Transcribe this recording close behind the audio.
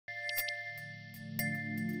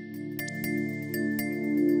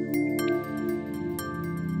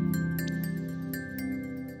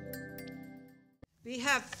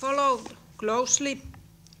have followed closely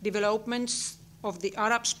developments of the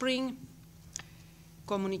Arab Spring,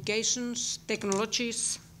 communications,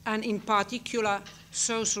 technologies, and in particular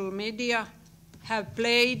social media have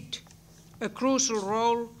played a crucial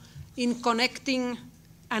role in connecting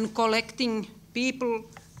and collecting people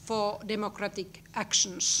for democratic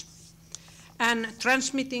actions and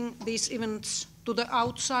transmitting these events to the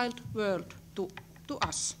outside world, to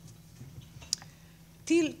us.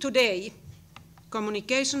 Till today,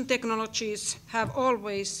 communication technologies have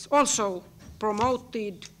always also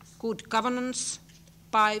promoted good governance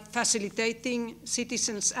by facilitating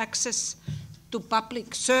citizens' access to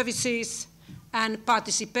public services and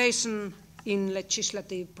participation in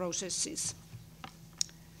legislative processes.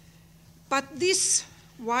 But this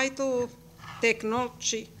vital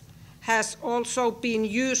technology has also been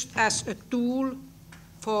used as a tool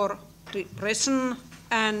for repression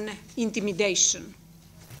and intimidation.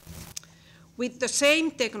 With the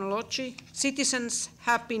same technology, citizens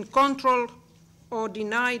have been controlled or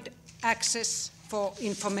denied access for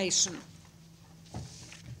information.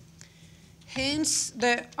 Hence,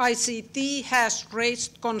 the ICT has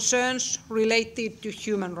raised concerns related to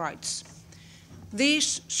human rights.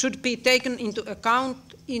 These should be taken into account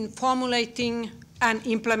in formulating and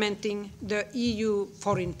implementing the EU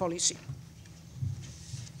foreign policy.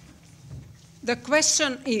 The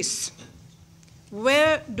question is,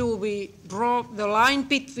 where do we draw the line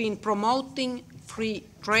between promoting free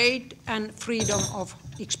trade and freedom of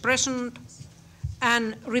expression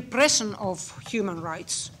and repression of human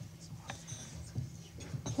rights?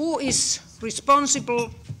 Who is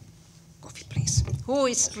responsible, coffee please, who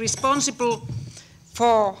is responsible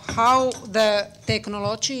for how the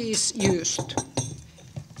technology is used?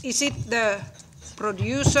 Is it the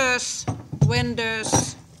producers,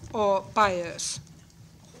 vendors, or buyers?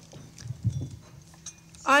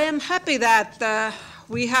 I am happy that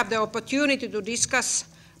we have the opportunity to discuss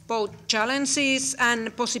both challenges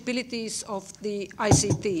and possibilities of the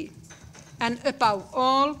ICT, and above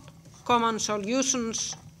all, common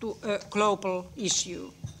solutions to a global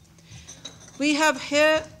issue. We have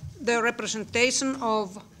here the representation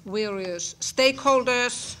of various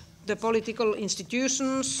stakeholders, the political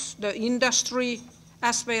institutions, the industry,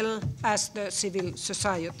 as well as the civil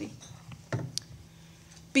society.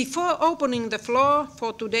 Before opening the floor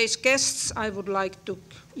for today's guests, I would like to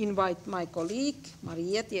invite my colleague,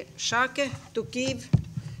 Marietje to give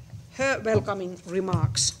her welcoming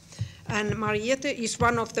remarks. And Mariette is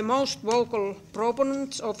one of the most vocal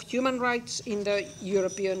proponents of human rights in the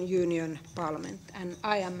European Union Parliament. And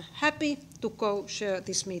I am happy to co-share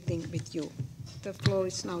this meeting with you. The floor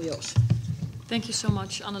is now yours. Thank you so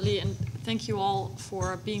much, Anneli, and thank you all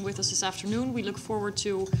for being with us this afternoon. We look forward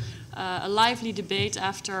to a lively debate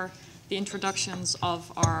after the introductions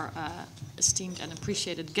of our esteemed and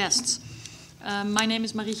appreciated guests. My name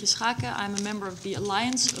is Marietje SCHAAKE. I'm a member of the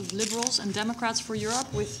Alliance of Liberals and Democrats for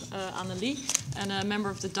Europe with Anneli, and a member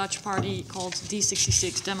of the Dutch party called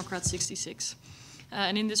D66, Democrat 66.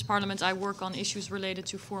 And in this parliament I work on issues related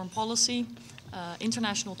to foreign policy,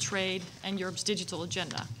 international trade, and Europe's digital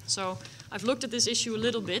agenda. So I've looked at this issue a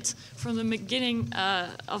little bit from the beginning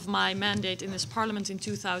of my mandate in this parliament in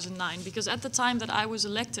 2009, because at the time that I was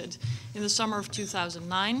elected in the summer of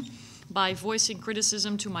 2009, by voicing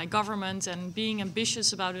criticism to my government and being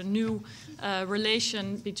ambitious about a new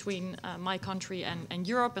relation between my country and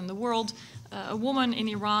Europe and the world, a woman in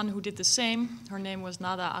Iran who did the same, her name was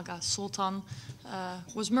Nada Aga Sultan,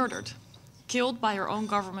 was murdered, killed by her own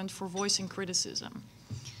government for voicing criticism.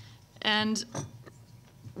 And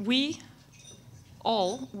we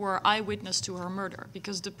all were eyewitness to her murder,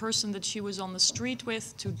 because the person that she was on the street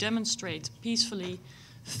with to demonstrate peacefully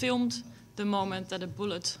filmed the moment that a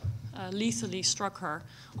bullet lethally struck her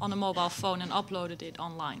on a mobile phone and uploaded it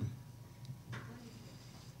online.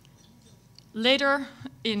 Later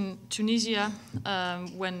in Tunisia,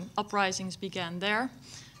 when uprisings began there,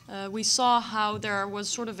 we saw how there was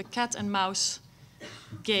sort of a cat and mouse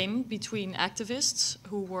game between activists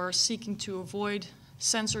who were seeking to avoid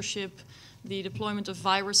censorship, the deployment of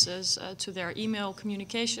viruses to their email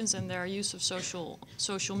communications and their use of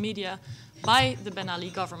social media by the Ben Ali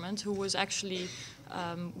government, who was actually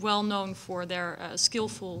well known for their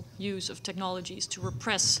skillful use of technologies to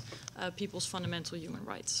repress people's fundamental human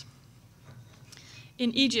rights.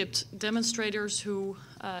 In Egypt, demonstrators who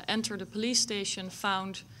entered a police station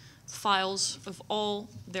found files of all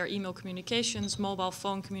their email communications, mobile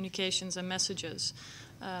phone communications, and messages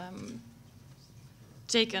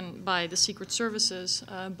taken by the secret services,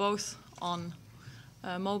 both on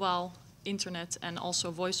mobile, internet, and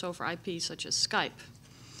also voice over IP, such as Skype.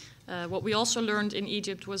 What we also learned in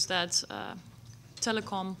Egypt was that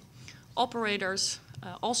telecom operators,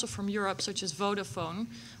 also from Europe, such as Vodafone,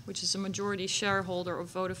 which is a majority shareholder of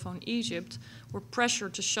Vodafone Egypt, were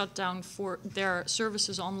pressured to shut down for their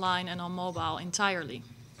services online and on mobile entirely,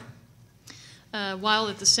 while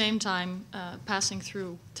at the same time passing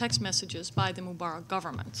through text messages by the Mubarak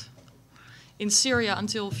government. In Syria,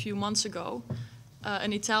 until a few months ago,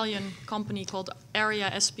 an Italian company called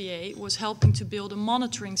Area SPA was helping to build a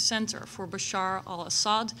monitoring center for Bashar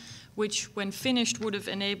al-Assad, which, when finished, would have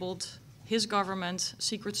enabled his government,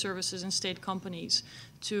 secret services, and state companies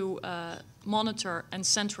to monitor and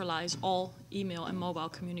centralize all email and mobile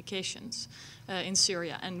communications in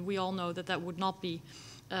Syria. And we all know that that would not be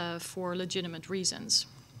for legitimate reasons.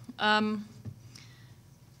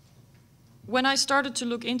 When I started to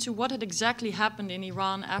look into what had exactly happened in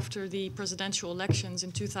Iran after the presidential elections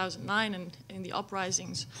in 2009 and in the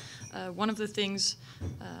uprisings, one of the things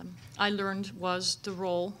I learned was the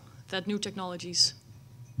role that new technologies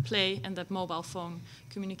play and that mobile phone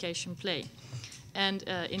communication play. And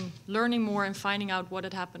in learning more and finding out what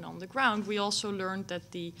had happened on the ground, we also learned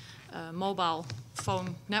that the mobile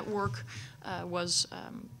phone network was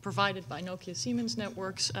provided by Nokia Siemens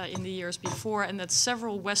networks in the years before, and that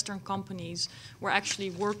several Western companies were actually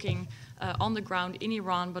working on the ground in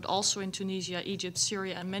Iran, but also in Tunisia, Egypt,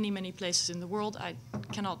 Syria, and many, many places in the world. I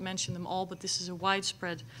cannot mention them all, but this is a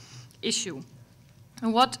widespread issue.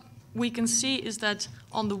 And what we can see is that,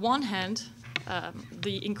 on the one hand,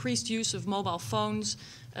 the increased use of mobile phones,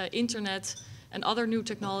 internet, and other new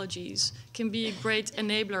technologies can be a great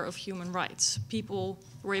enabler of human rights. People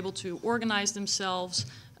were able to organize themselves,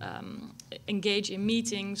 engage in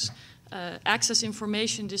meetings, access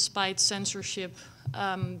information despite censorship.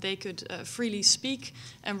 They could freely speak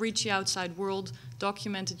and reach the outside world.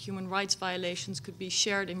 Documented human rights violations could be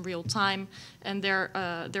shared in real time, and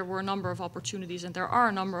there were a number of opportunities, and there are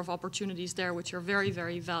a number of opportunities there which are very,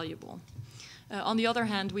 very valuable. On the other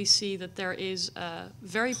hand, we see that there is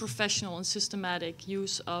very professional and systematic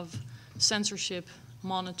use of censorship,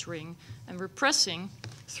 monitoring, and repressing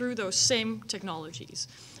through those same technologies.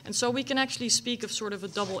 And so we can actually speak of sort of a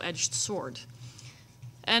double-edged sword.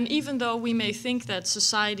 And even though we may think that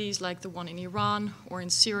societies like the one in Iran or in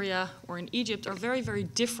Syria or in Egypt are very, very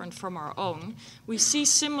different from our own, we see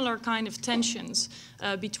similar kind of tensions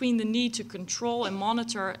between the need to control and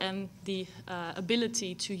monitor and the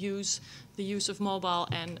ability to use the use of mobile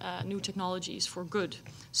and new technologies for good.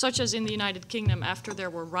 Such as in the United Kingdom after there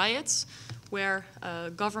were riots, where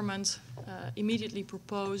government immediately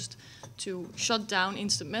proposed to shut down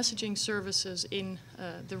instant messaging services in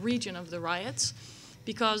the region of the riots,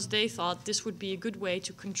 because they thought this would be a good way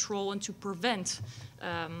to control and to prevent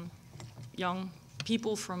young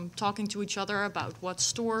people from talking to each other about what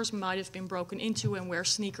stores might have been broken into and where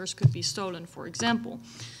sneakers could be stolen, for example.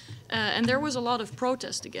 And there was a lot of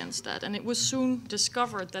protest against that, and it was soon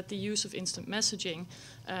discovered that the use of instant messaging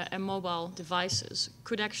and mobile devices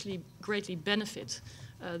could actually greatly benefit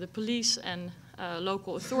the police and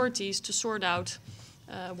local authorities to sort out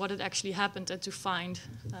what had actually happened and to find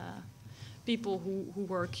people who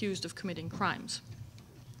were accused of committing crimes.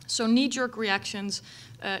 So knee-jerk reactions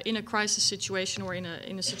in a crisis situation or in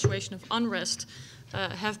a situation of unrest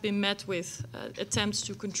have been met with attempts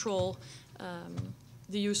to control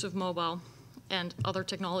the use of mobile and other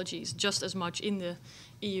technologies just as much in the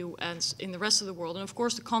EU as in the rest of the world. And of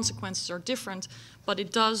course the consequences are different, but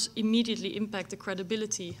it does immediately impact the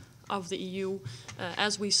credibility of the EU,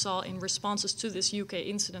 as we saw in responses to this UK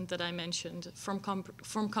incident that I mentioned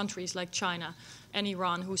from countries like China and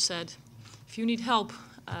Iran, who said, if you need help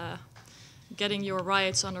getting your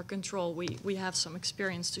riots under control, we have some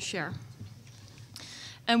experience to share.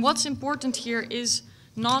 And what's important here is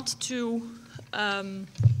not to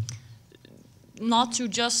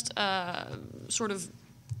just sort of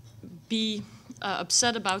be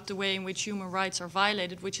upset about the way in which human rights are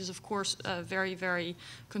violated, which is of course very, very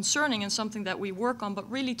concerning and something that we work on, but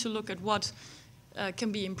really to look at what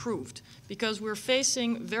can be improved. Because we're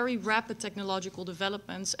facing very rapid technological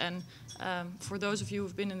developments, and for those of you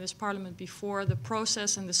who've been in this parliament before, the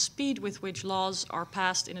process and the speed with which laws are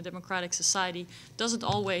passed in a democratic society doesn't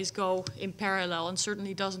always go in parallel, and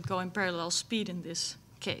certainly doesn't go in parallel speed in this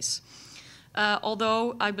case.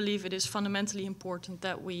 Although I believe it is fundamentally important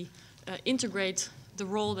that we integrate the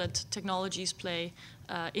role that technologies play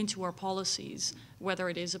into our policies, whether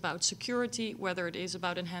it is about security, whether it is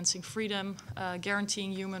about enhancing freedom,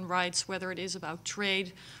 guaranteeing human rights, whether it is about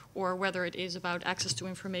trade, or whether it is about access to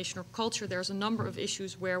information or culture. There's a number of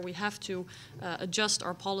issues where we have to adjust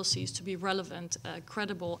our policies to be relevant,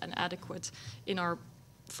 credible, and adequate in our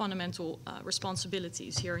fundamental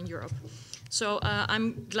responsibilities here in Europe. So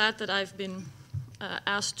I'm glad that I've been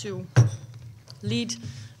asked to lead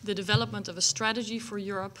the development of a strategy for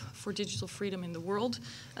Europe for digital freedom in the world.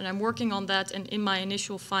 And I'm working on that, and in my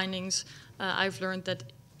initial findings, I've learned that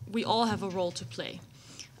we all have a role to play.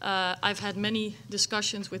 I've had many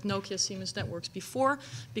discussions with Nokia Siemens Networks before,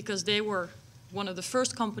 because they were one of the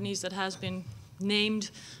first companies that has been named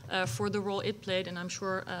for the role it played, and I'm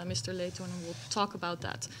sure Mr. Leitonen will talk about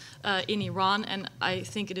that in Iran. And I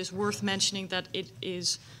think it is worth mentioning that it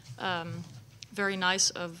is very nice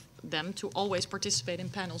of them to always participate in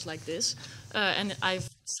panels like this. And I've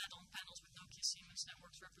sat on panels with Nokia Siemens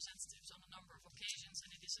Networks representatives on a number of occasions,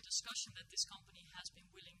 and it is a discussion that this company has been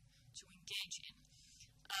willing to engage in.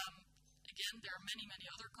 Again, there are many, many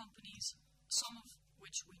other companies, some of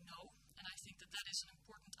which we know, and I think that that is an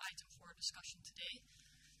important item for our discussion today.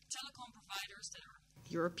 Telecom providers that are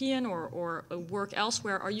European or work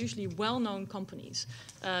elsewhere are usually well-known companies.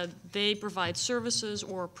 They provide services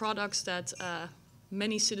or products that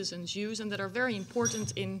many citizens use and that are very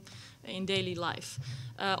important in daily life.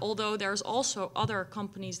 Although there's also other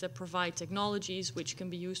companies that provide technologies which can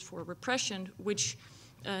be used for repression, which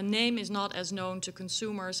name is not as known to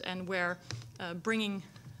consumers, and where bringing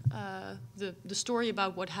the story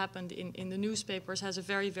about what happened in the newspapers has a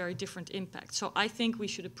very, very different impact. So I think we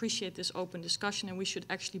should appreciate this open discussion, and we should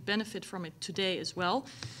actually benefit from it today as well.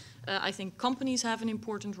 I think companies have an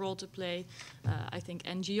important role to play. I think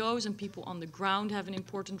NGOs and people on the ground have an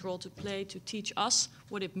important role to play to teach us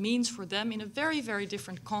what it means for them in a very, very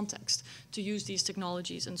different context to use these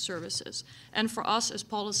technologies and services. And for us as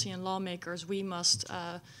policy and lawmakers, we must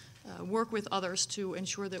work with others to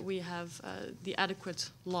ensure that we have the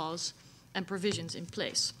adequate laws and provisions in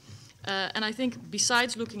place. And I think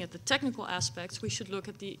besides looking at the technical aspects, we should look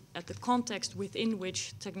at the context within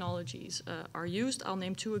which technologies are used. I'll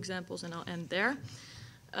name two examples and I'll end there.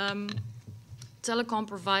 Telecom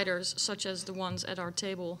providers, such as the ones at our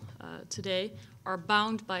table today, are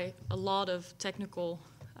bound by a lot of technical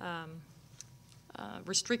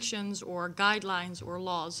restrictions or guidelines or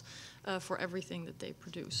laws for everything that they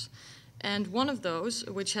produce. And one of those,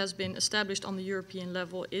 which has been established on the European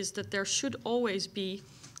level, is that there should always be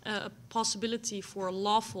a possibility for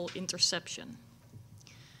lawful interception.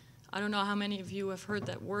 I don't know how many of you have heard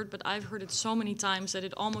that word, but I've heard it so many times that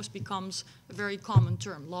it almost becomes a very common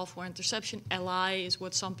term. Lawful interception, LI is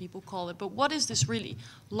what some people call it. But what is this really?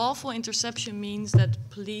 Lawful interception means that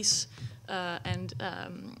police and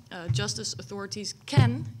justice authorities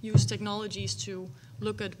can use technologies to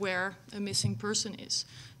look at where a missing person is,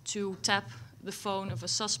 to tap the phone of a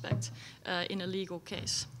suspect in a legal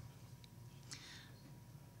case.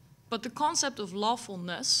 But the concept of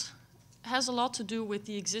lawfulness has a lot to do with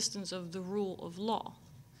the existence of the rule of law.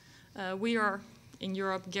 We are, in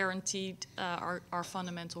Europe, guaranteed our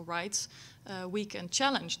fundamental rights. We can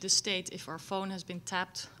challenge the state if our phone has been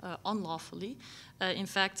tapped unlawfully. In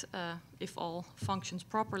fact, if all functions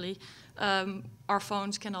properly, our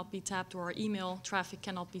phones cannot be tapped, or our email traffic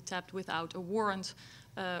cannot be tapped without a warrant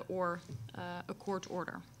or a court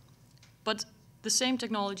order. But the same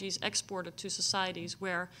technology is exported to societies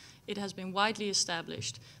where it has been widely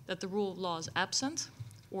established that the rule of law is absent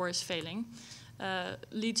or is failing,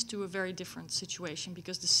 leads to a very different situation,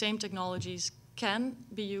 because the same technologies can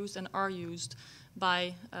be used and are used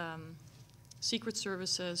by secret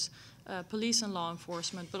services, police and law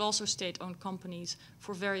enforcement, but also state-owned companies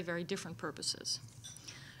for very, very different purposes.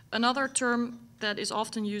 Another term that is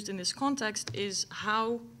often used in this context is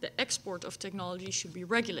how the export of technology should be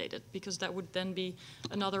regulated, because that would then be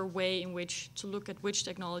another way in which to look at which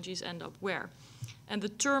technologies end up where. And the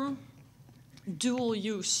term dual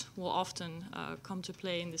use will often come to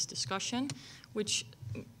play in this discussion, which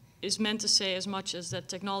is meant to say as much as that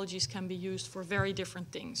technologies can be used for very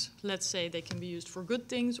different things. Let's say they can be used for good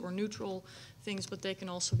things or neutral things, but they can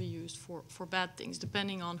also be used for bad things,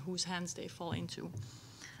 depending on whose hands they fall into.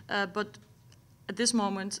 But at this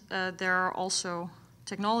moment, there are also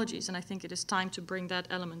technologies, and I think it is time to bring that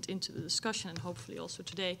element into the discussion, and hopefully also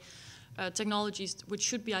today, technologies which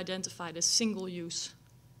should be identified as single-use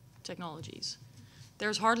technologies.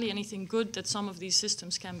 There's hardly anything good that some of these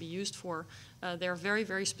systems can be used for. They're very,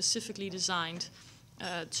 very specifically designed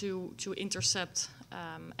to intercept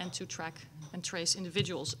and to track and trace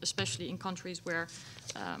individuals, especially in countries where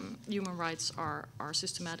human rights are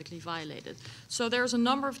systematically violated. So there's a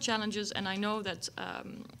number of challenges, and I know that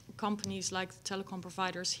companies like the telecom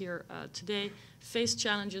providers here today face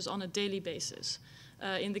challenges on a daily basis.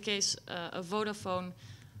 In the case of Vodafone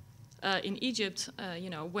in Egypt, you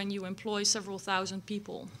know, when you employ several thousand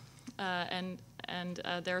people and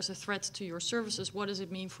there's a threat to your services, what does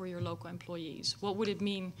it mean for your local employees? What would it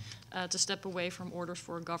mean to step away from orders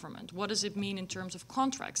for a government? What does it mean in terms of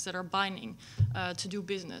contracts that are binding to do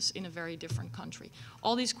business in a very different country?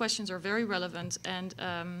 All these questions are very relevant, and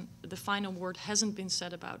the final word hasn't been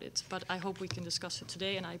said about it, but I hope we can discuss it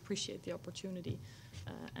today, and I appreciate the opportunity,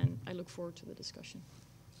 and I look forward to the discussion.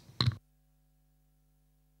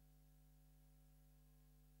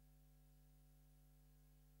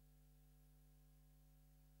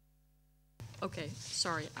 Okay,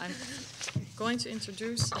 sorry, I'm going to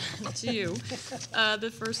introduce to you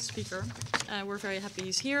the first speaker. We're very happy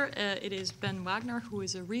he's here. It is Ben Wagner, who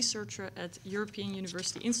is a researcher at European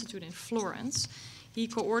University Institute in Florence. He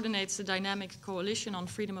coordinates the Dynamic Coalition on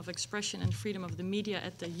Freedom of Expression and Freedom of the Media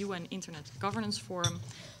at the UN Internet Governance Forum,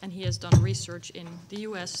 and he has done research in the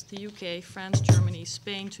US, the UK, France, Germany,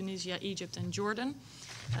 Spain, Tunisia, Egypt, and Jordan.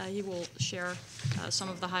 He will share some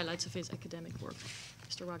of the highlights of his academic work.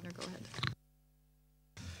 Mr. Wagner, go ahead.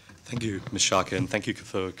 Thank you, Ms. Schaake, and thank you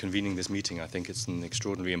for convening this meeting. I think it's an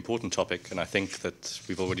extraordinarily important topic, and I think that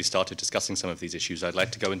we've already started discussing some of these issues. I'd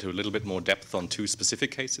like to go into a little bit more depth on two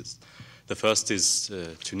specific cases. The first is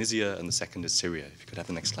Tunisia, and the second is Syria. If you could have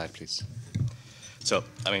the next slide, please. So,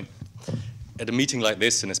 I mean, at a meeting like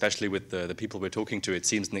this, and especially with the people we're talking to, it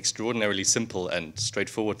seems an extraordinarily simple and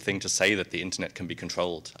straightforward thing to say that the internet can be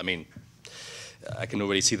controlled. I mean, I can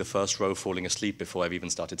already see the first row falling asleep before I've even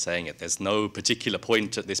started saying it. There's no particular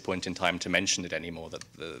point at this point in time to mention it anymore, that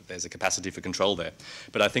there's a capacity for control there.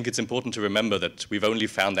 But I think it's important to remember that we've only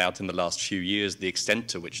found out in the last few years the extent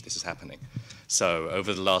to which this is happening. So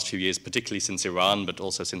over the last few years, particularly since Iran, but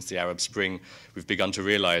also since the Arab Spring, we've begun to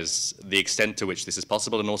realize the extent to which this is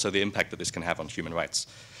possible and also the impact that this can have on human rights.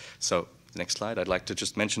 So, next slide. I'd like to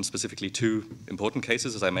just mention specifically two important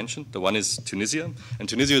cases, as I mentioned. The one is Tunisia, and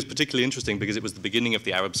Tunisia is particularly interesting because it was the beginning of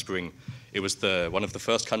the Arab Spring. It was one of the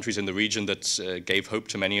first countries in the region that gave hope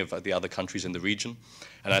to many of the other countries in the region,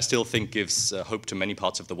 and I still think gives hope to many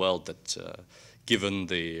parts of the world that given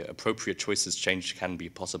the appropriate choices, change can be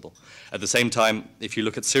possible. At the same time, if you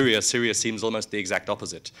look at Syria, Syria seems almost the exact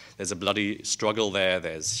opposite. There's a bloody struggle there,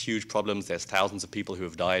 there's huge problems, there's thousands of people who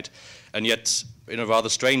have died, and yet, in a rather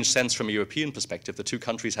strange sense from a European perspective, the two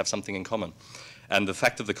countries have something in common. And the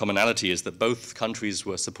fact of the commonality is that both countries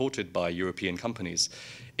were supported by European companies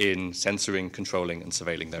in censoring, controlling, and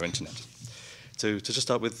surveilling their internet. So to just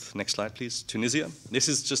start with, next slide, please, Tunisia. This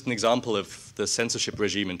is just an example of the censorship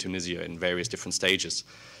regime in Tunisia in various different stages.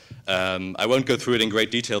 I won't go through it in great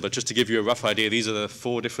detail, but just to give you a rough idea, these are the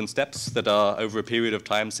 4 different steps that are over a period of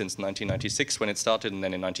time since 1996 when it started, and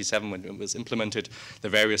then in 97 when it was implemented, the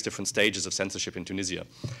various different stages of censorship in Tunisia.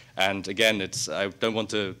 And again, I don't want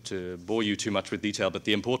to bore you too much with detail, but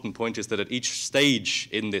the important point is that at each stage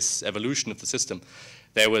in this evolution of the system,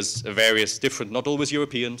 there was various different, not always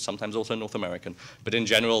European, sometimes also North American, but in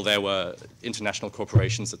general there were international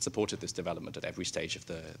corporations that supported this development at every stage of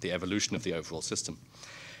the evolution of the overall system.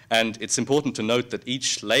 And it's important to note that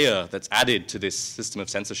each layer that's added to this system of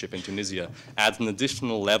censorship in Tunisia adds an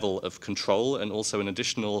additional level of control and also an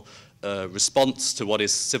additional response to what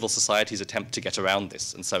is civil society's attempt to get around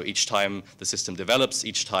this. And so each time the system develops,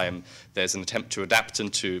 each time there's an attempt to adapt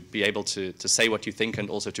and to be able to say what you think and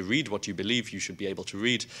also to read what you believe you should be able to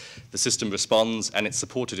read, the system responds and it's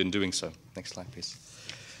supported in doing so. Next slide, please.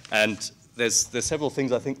 And there's several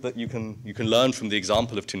things I think that you can learn from the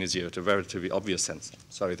example of Tunisia to a relatively obvious sense.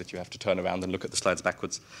 Sorry that you have to turn around and look at the slides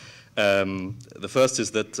backwards. The first is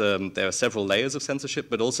that there are several layers of censorship,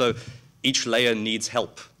 but also each layer needs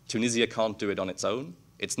help. Tunisia can't do it on its own.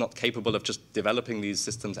 It's not capable of just developing these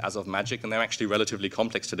systems as of magic, and they're actually relatively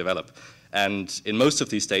complex to develop. And in most of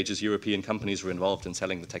these stages, European companies were involved in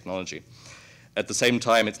selling the technology. At the same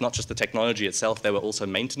time, it's not just the technology itself, there were also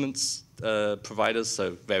maintenance providers,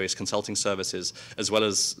 so various consulting services, as well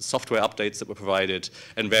as software updates that were provided,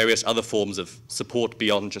 and various other forms of support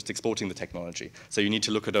beyond just exporting the technology. So you need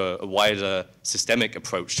to look at a wider systemic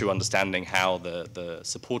approach to understanding how the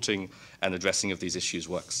supporting and addressing of these issues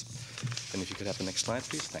works. And if you could have the next slide,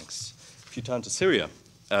 please. Thanks. If you turn to Syria,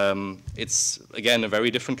 it's, again, a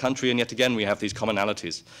very different country, and yet again we have these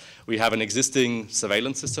commonalities. We have an existing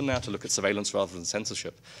surveillance system now, to look at surveillance rather than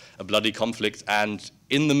censorship, a bloody conflict, and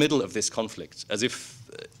in the middle of this conflict, as if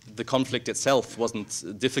the conflict itself wasn't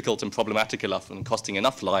difficult and problematic enough and costing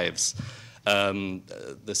enough lives,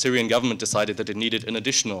 the Syrian government decided that it needed an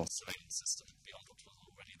additional surveillance system beyond what was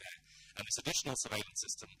already there. And this additional surveillance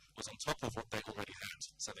system was on top of what they already had.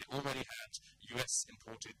 So they already had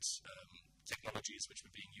US-imported technologies which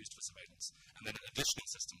were being used for surveillance, and then an additional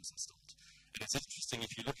system was installed. And it's interesting,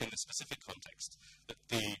 if you look in the specific context, that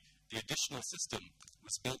the the additional system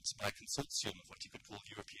was built by a consortium of what you could call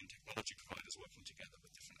European technology providers working together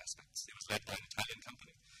with different aspects. It was led by an Italian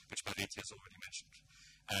company, which Marietje has already mentioned.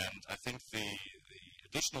 And I think the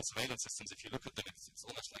additional surveillance systems, if you look at them, it's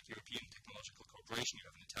almost like European technological cooperation. You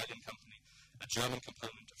have an Italian company, a German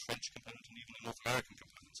component, a French component, and even a North American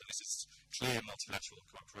component. So this is clear multilateral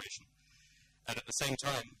cooperation. And at the same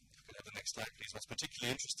time, if you can have the next slide, please, what's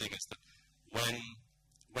particularly interesting is that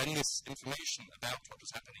when this information about what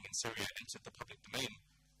was happening in Syria entered the public domain,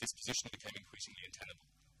 this position became increasingly untenable.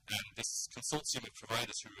 And this consortium of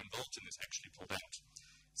providers who were involved in this actually pulled out.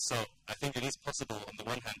 So I think it is possible, on the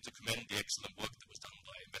one hand, to commend the excellent work that was done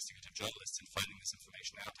by investigative journalists in finding this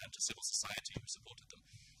information out and to civil society who supported them,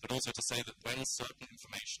 but also to say that when certain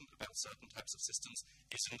information about certain types of systems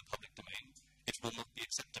is in the public domain, it will not be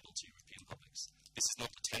acceptable to European publics. This is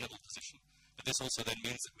not a tenable position, but this also then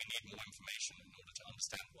means that we need more information in order to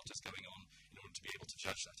understand what is going on, in order to be able to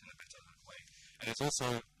judge that in a better way. And it's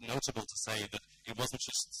also notable to say that it wasn't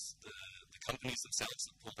just the companies themselves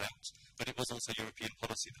that pulled out, but it was also European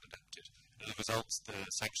policy that adapted. As a result, the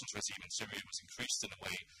sanctions regime in Syria was increased in a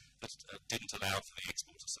way that didn't allow for the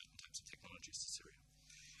export of certain types of technologies to Syria.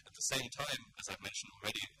 At the same time, as I've mentioned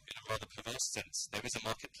already, in a rather perverse sense, there is a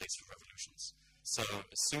marketplace for revolutions. So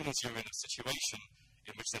as soon as you're in a situation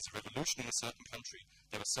in which there's a revolution in a certain country,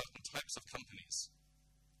 there are certain types of companies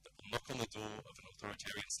that will knock on the door of an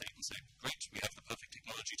authoritarian state and say, great, we have the perfect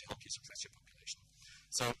technology to help you suppress your population.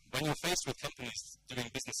 So when you're faced with companies doing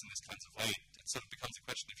business in this kind of way, it sort of becomes a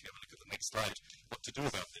question, if you have a look at the next slide, what to do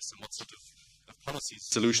about this and what sort of policies,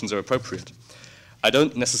 solutions are appropriate. I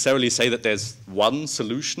don't necessarily say that there's one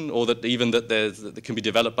solution or that even that can be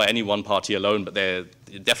developed by any one party alone, but there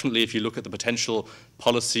definitely, if you look at the potential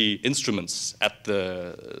policy instruments at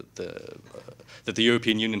that the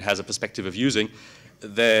European Union has a perspective of using,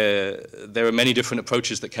 there are many different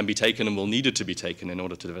approaches that can be taken and will need to be taken in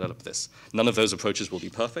order to develop this. None of those approaches will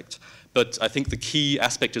be perfect, but I think the key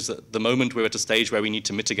aspect is that at the moment we're at a stage where we need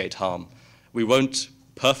to mitigate harm. We won't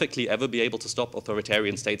perfectly ever be able to stop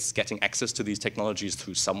authoritarian states getting access to these technologies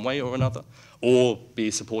through some way or another, or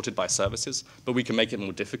be supported by services, but we can make it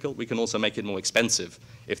more difficult. We can also make it more expensive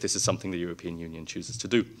if this is something the European Union chooses to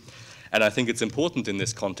do. And I think it's important in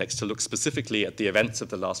this context to look specifically at the events of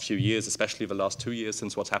the last few years, especially the last 2 years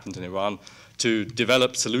since what's happened in Iran, to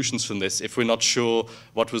develop solutions from this. If we're not sure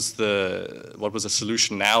what was a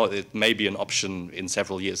solution now, it may be an option in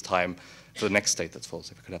several years' time for the next state that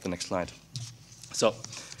falls. If we could have the next slide. So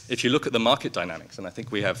if you look at the market dynamics, and I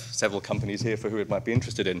think we have several companies here for who it might be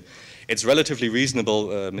interested in, it's relatively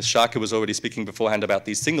reasonable. Ms. SCHAAKE was already speaking beforehand about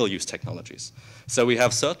these single-use technologies. So we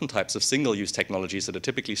have certain types of single-use technologies that are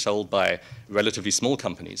typically sold by relatively small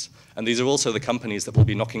companies, and these are also the companies that will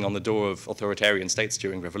be knocking on the door of authoritarian states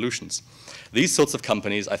during revolutions. These sorts of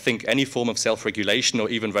companies, I think any form of self-regulation or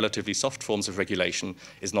even relatively soft forms of regulation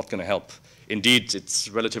is not going to help. Indeed, it's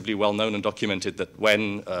relatively well known and documented that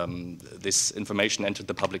when this information entered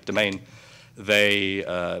the public domain, they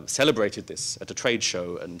celebrated this at a trade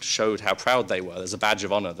show and showed how proud they were as a badge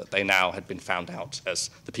of honor that they now had been found out as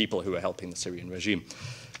the people who were helping the Syrian regime.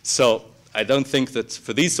 So I don't think that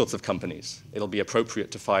for these sorts of companies, it'll be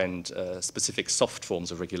appropriate to find specific soft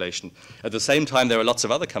forms of regulation. At the same time, there are lots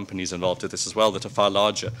of other companies involved with this as well that are far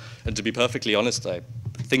larger. And to be perfectly honest, I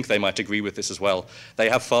think they might agree with this as well. They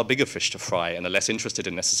have far bigger fish to fry and are less interested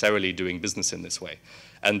in necessarily doing business in this way.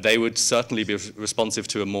 And they would certainly be responsive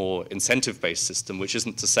to a more incentive-based system, which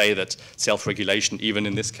isn't to say that self-regulation, even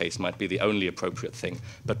in this case, might be the only appropriate thing,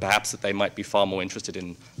 but perhaps that they might be far more interested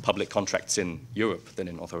in public contracts in Europe than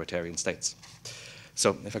in authoritarian states.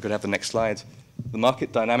 So if I could have the next slide. The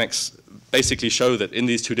market dynamics basically show that in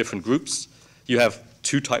these two different groups, you have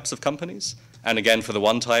two types of companies. And again, for the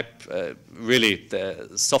one type, really,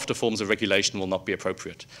 the softer forms of regulation will not be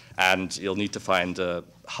appropriate. And you'll need to find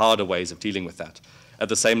harder ways of dealing with that. At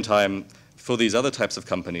the same time, for these other types of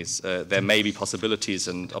companies, there may be possibilities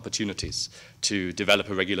and opportunities to develop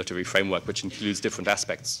a regulatory framework which includes different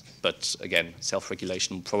aspects. But again,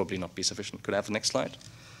 self-regulation will probably not be sufficient. Could I have the next slide?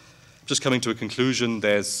 Just coming to a conclusion,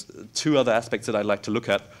 there's two other aspects that I'd like to look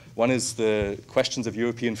at. One is the questions of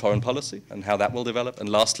European foreign policy and how that will develop. And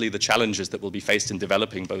lastly, the challenges that will be faced in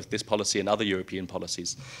developing both this policy and other European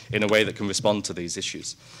policies in a way that can respond to these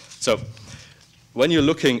issues. So when you're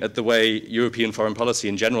looking at the way European foreign policy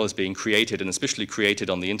in general is being created, and especially created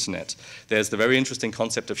on the internet, there's the very interesting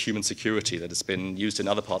concept of human security that has been used in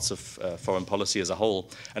other parts of foreign policy as a whole,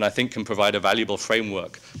 and I think can provide a valuable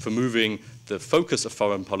framework for moving the focus of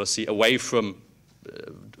foreign policy away from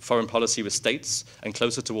foreign policy with states and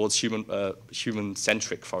closer towards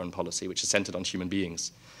human-centric foreign policy, which is centered on human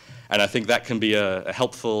beings. And I think that can be a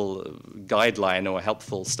helpful guideline or a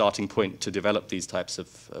helpful starting point to develop these types of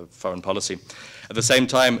foreign policy. At the same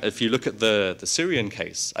time, if you look at the Syrian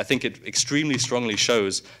case, I think it extremely strongly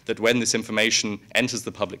shows that when this information enters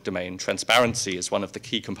the public domain, transparency is one of the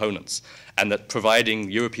key components, and that providing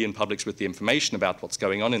European publics with the information about what's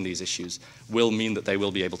going on in these issues will mean that they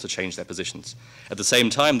will be able to change their positions. At the same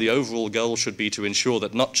time, the overall goal should be to ensure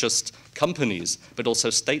that not just companies, but also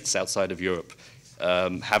states outside of Europe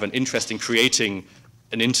have an interest in creating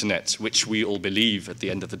an internet which we all believe at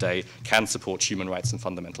the end of the day can support human rights and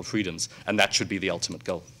fundamental freedoms, and that should be the ultimate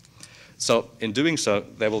goal. So in doing so,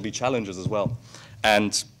 there will be challenges as well.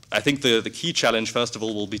 And I think the key challenge, first of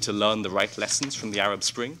all, will be to learn the right lessons from the Arab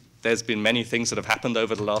Spring. There's been many things that have happened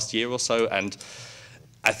over the last year or so, and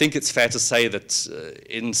I think it's fair to say that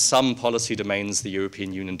in some policy domains, the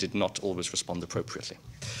European Union did not always respond appropriately.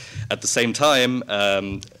 At the same time,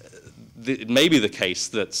 it may be the case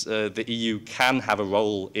that the EU can have a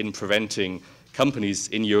role in preventing companies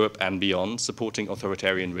in Europe and beyond supporting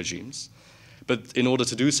authoritarian regimes. But in order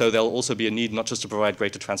to do so, there'll also be a need not just to provide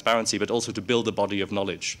greater transparency, but also to build a body of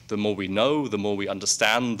knowledge. The more we know, the more we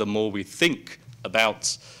understand, the more we think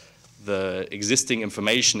about the existing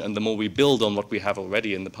information, and the more we build on what we have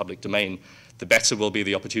already in the public domain, the better will be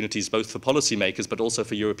the opportunities both for policymakers but also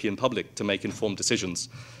for European public to make informed decisions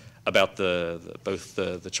about both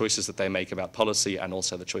the choices that they make about policy and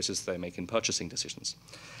also the choices they make in purchasing decisions.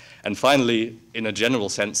 And finally, in a general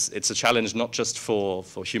sense, it's a challenge not just for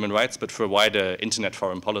human rights, but for a wider internet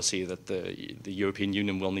foreign policy that the European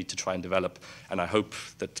Union will need to try and develop. And I hope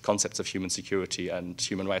that concepts of human security and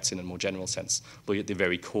human rights in a more general sense will be at the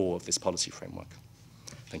very core of this policy framework.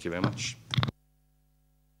 Thank you very much.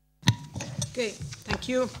 Okay, thank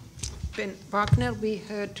you, Ben Wagner. We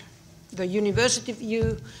heard the university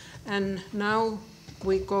view, and now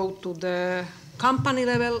we go to the company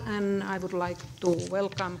level, and I would like to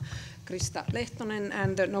welcome Krista Lehtonen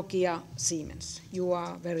and Nokia Siemens. You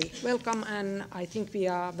are very welcome, and I think we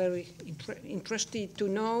are very interested to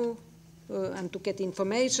know and to get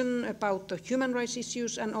information about the human rights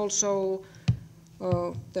issues and also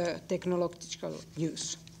the technological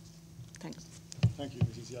use. Thanks. Thank you,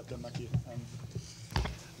 Mrs. JÄÄTTEENMÄKI.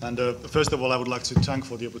 And first of all, I would like to thank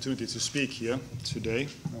for the opportunity to speak here today,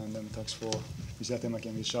 and then thanks for Ms. JÄÄTTEENMÄKI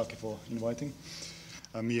and Ms. SCHAAKE for inviting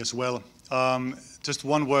me as well. Just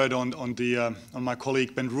one word on my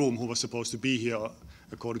colleague Ben Room, who was supposed to be here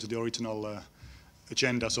according to the original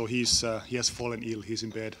agenda. So he has fallen ill. He's in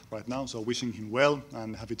bed right now. So wishing him well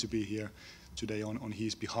and happy to be here today on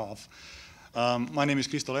his behalf. My name is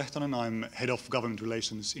Krista Lehtonen. I'm head of government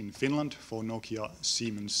relations in Finland for Nokia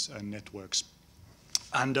Siemens Networks.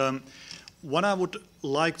 And what I would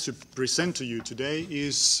like to present to you today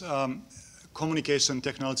is communication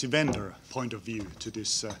technology vendor point of view to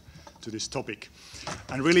this topic.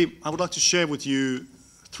 And really, I would like to share with you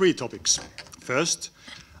three topics. First,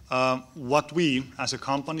 what we as a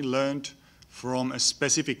company learned from a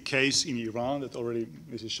specific case in Iran that already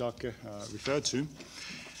Mrs. SCHAAKE referred to.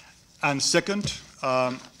 And second,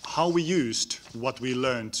 how we used what we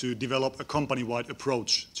learned to develop a company-wide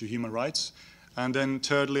approach to human rights. And then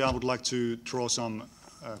thirdly, I would like to draw some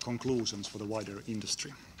conclusions for the wider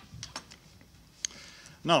industry.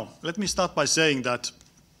 Now, let me start by saying that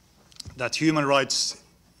human rights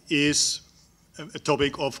is a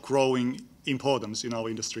topic of growing importance in our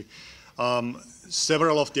industry.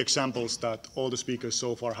 Several of the examples that all the speakers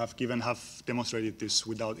so far have given have demonstrated this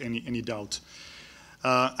without any doubt.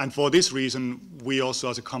 And for this reason, we also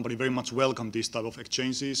as a company very much welcome these type of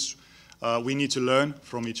exchanges. We need to learn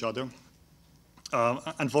from each other.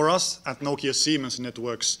 And for us at Nokia Siemens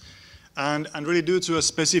Networks, and really due to a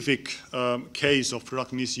specific case of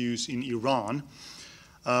product misuse in Iran,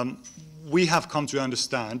 we have come to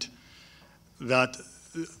understand that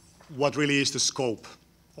what really is the scope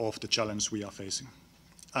of the challenge we are facing.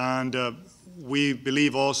 And we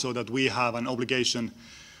believe also that we have an obligation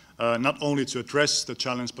not only to address the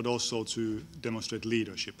challenge, but also to demonstrate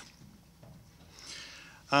leadership.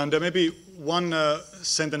 And maybe one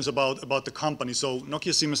sentence about the company. So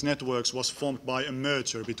Nokia Siemens Networks was formed by a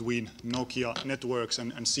merger between Nokia Networks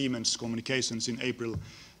and Siemens Communications in April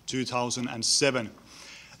 2007.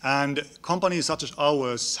 And companies such as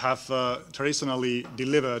ours have traditionally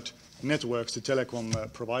delivered networks to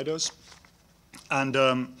telecom providers. And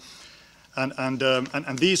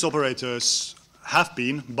these operators have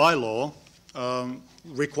been, by law,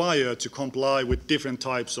 required to comply with different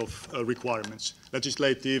types of requirements,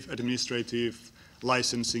 legislative, administrative,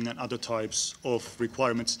 licensing, and other types of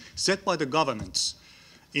requirements set by the governments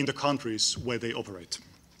in the countries where they operate.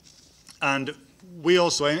 And we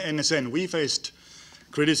also, NSN, we faced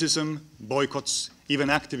criticism, boycotts, even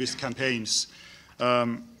activist campaigns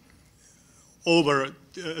over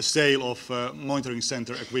a sale of monitoring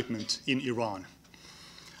center equipment in Iran.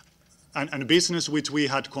 And a business which we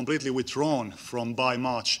had completely withdrawn from by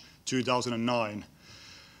March 2009.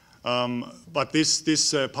 But this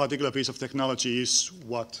particular piece of technology is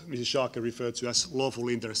what Mrs. Schaake referred to as lawful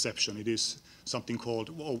interception. It is something called,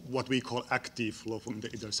 or what we call active lawful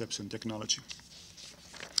interception technology.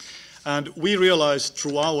 And we realized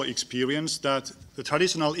through our experience that the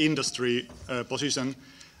traditional industry position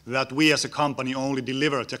that we as a company only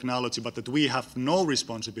deliver technology, but that we have no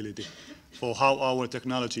responsibility for how our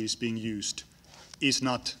technology is being used is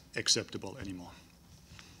not acceptable anymore.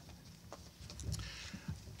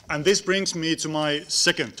 And this brings me to my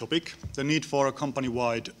second topic, the need for a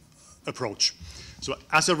company-wide approach. So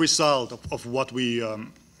as a result of what we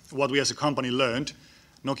as a company learned,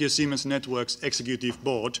 Nokia Siemens Networks Executive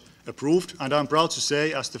Board approved, and I'm proud to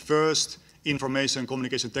say, as the first information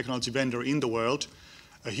communication technology vendor in the world,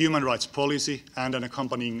 a human rights policy and an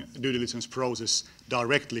accompanying due diligence process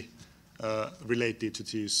directly related to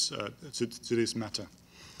this matter.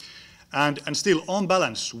 And still, on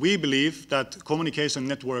balance, we believe that communication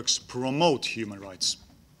networks promote human rights.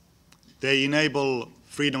 They enable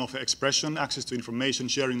freedom of expression, access to information,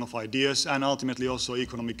 sharing of ideas, and ultimately also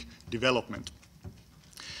economic development.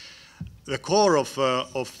 The core of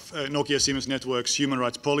Nokia Siemens Networks' human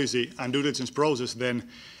rights policy and due diligence process then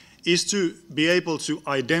is to be able to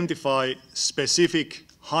identify specific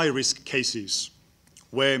high-risk cases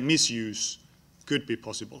where misuse could be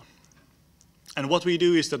possible. And what we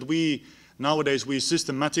do is that nowadays we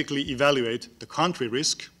systematically evaluate the country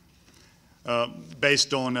risk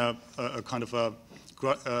based on a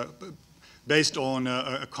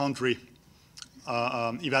country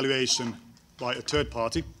evaluation by a third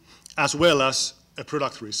party, as well as a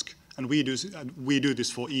product risk, and we do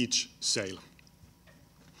this for each sale.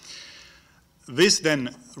 This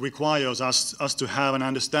then requires us to have an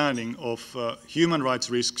understanding of human rights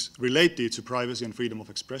risks related to privacy and freedom of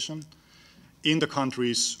expression in the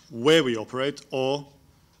countries where we operate or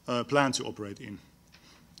plan to operate in,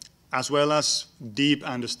 as well as deep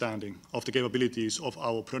understanding of the capabilities of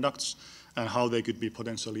our products and how they could be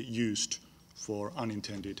potentially used for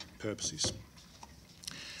unintended purposes.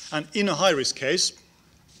 And in a high-risk case,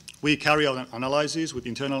 we carry out an analysis with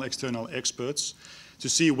internal and external experts to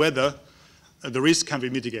see whether the risk can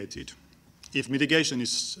be mitigated. If mitigation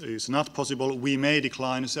is not possible, we may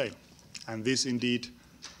decline a sale, and this indeed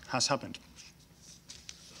has happened.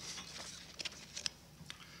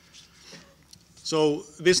 So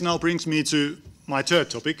this now brings me to my third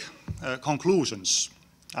topic, conclusions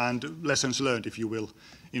and lessons learned, if you will,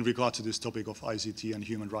 in regard to this topic of ICT and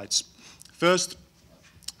human rights. First,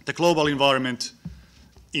 the global environment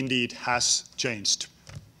indeed has changed.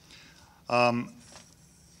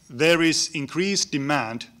 There is increased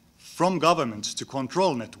demand from governments to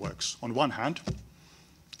control networks on one hand,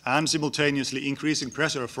 and simultaneously increasing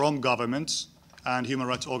pressure from governments and human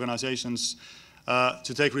rights organizations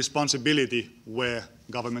to take responsibility where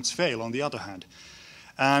governments fail on the other hand.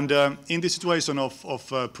 And in this situation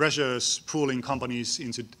of pressures pulling companies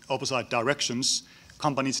into opposite directions,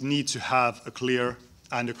 companies need to have a clear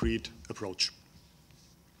and agreed approach.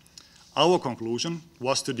 Our conclusion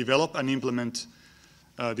was to develop and implement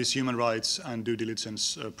this human rights and due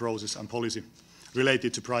diligence process and policy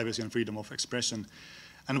related to privacy and freedom of expression.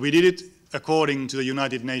 And we did it according to the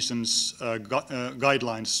United Nations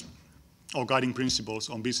guidelines or guiding principles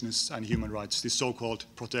on business and human rights, this so-called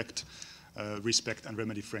protect, respect and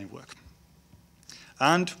remedy framework.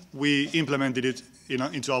 And we implemented it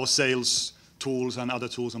into our sales tools and other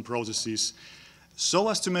tools and processes so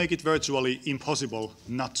as to make it virtually impossible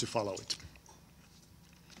not to follow it.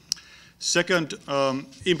 Second,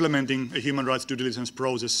 implementing a human rights due diligence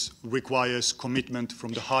process requires commitment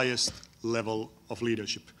from the highest level of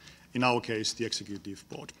leadership, in our case, the Executive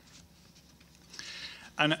Board.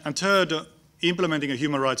 And third, implementing a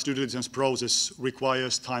human rights due diligence process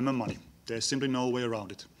requires time and money. There's simply no way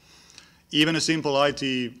around it. Even a simple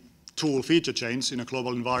IT tool feature change in a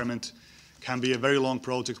global environment can be a very long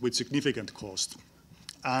project with significant cost.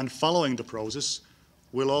 And following the process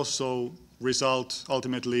will also result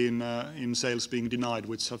ultimately in sales being denied,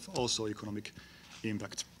 which have also economic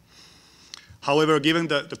impact. However, given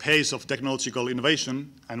the pace of technological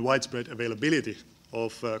innovation and widespread availability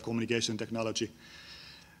of communication technology,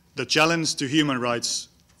 the challenge to human rights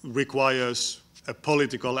requires a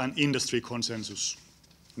political and industry consensus,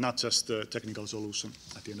 not just a technical solution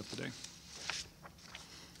at the end of the day.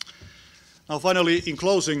 Now finally, in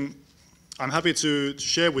closing, I'm happy to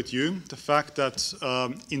share with you the fact that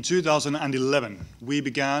in 2011 we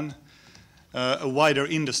began a wider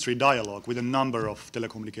industry dialogue with a number of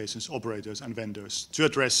telecommunications operators and vendors to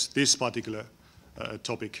address this particular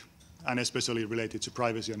topic, and especially related to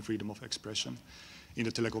privacy and freedom of expression in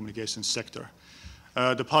the telecommunications sector.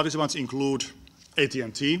 The participants include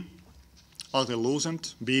AT&T,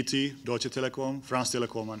 ALDEADLE-EVENT, BT, Deutsche Telekom, France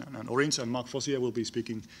Telecom, and Orange, and Mark Fossier will be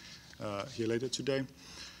speaking here later today.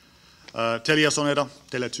 TeliaSonera,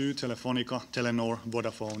 Tele2, Telefonica, Telenor,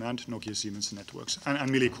 Vodafone, and Nokia Siemens Networks, and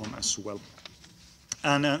Millicom as well.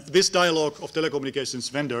 And this dialogue of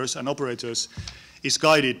telecommunications vendors and operators is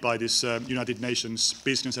guided by this United Nations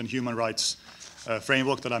Business and Human Rights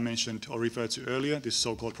framework that I mentioned or referred to earlier, this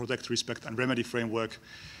so-called Protect, Respect and Remedy framework.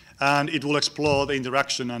 And it will explore the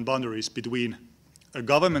interaction and boundaries between a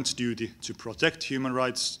government's duty to protect human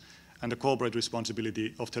rights and the corporate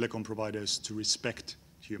responsibility of telecom providers to respect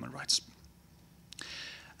human rights.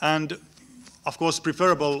 And of course,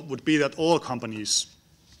 preferable would be that all companies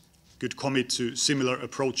could commit to similar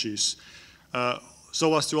approaches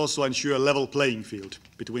so as to also ensure a level playing field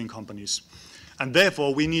between companies. And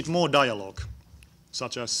therefore, we need more dialogue,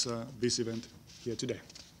 such as this event here today.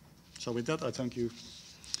 So with that, I thank you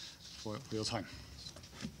for your time.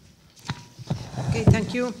 Okay,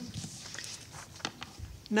 thank you.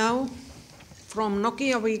 Now, from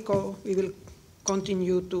Nokia we will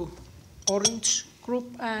continue to Orange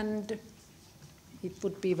Group, and it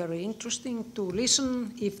would be very interesting to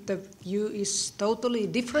listen if the view is totally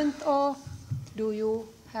different, or do you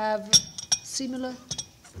have similar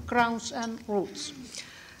grounds and rules?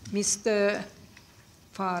 Mr.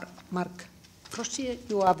 Mark Fossier,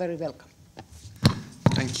 you are very welcome.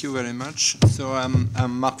 Thank you very much. So I'm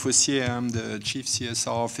Mark Fossier, I'm the Chief CSR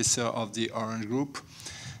Officer of the Orange Group.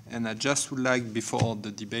 And I just would like, before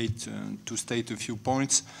the debate, to state a few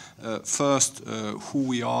points. First, who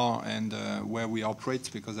we are and where we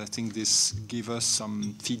operate, because I think this gives us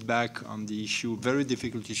some feedback on the issue, very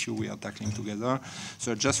difficult issue we are tackling together.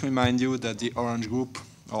 So just remind you that the Orange Group,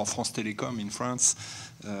 or France Télécom in France,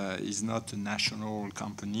 is not a national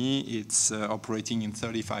company. It's operating in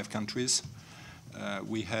 35 countries.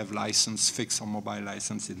 We have license, fixed or mobile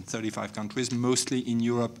license in 35 countries, mostly in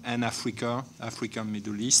Europe and Africa, and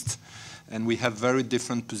Middle East. And we have very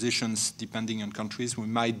different positions depending on countries. We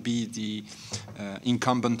might be the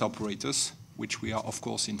incumbent operators, which we are, of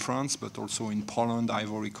course, in France, but also in Poland,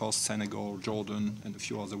 Ivory Coast, Senegal, Jordan, and a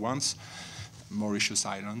few other ones, Mauritius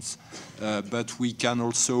Islands. But we can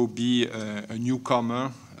also be a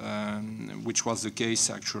newcomer, which was the case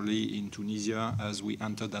actually in Tunisia, as we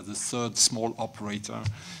entered as the third small operator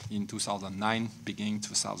in 2009, beginning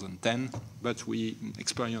 2010, but we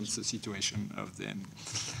experienced the situation of them.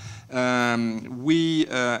 And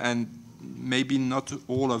maybe not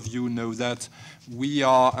all of you know that, we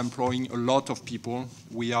are employing a lot of people.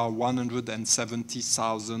 We are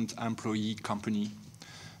 170,000 employee company.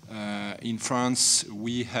 In France,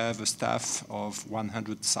 we have a staff of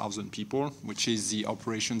 100,000 people, which is the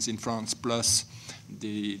operations in France plus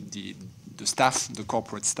the staff, the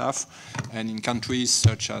corporate staff. And in countries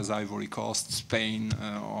such as Ivory Coast, Spain,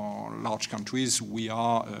 or large countries, we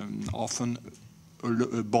are often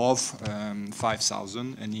above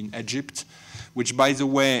 5,000. And in Egypt, which, by the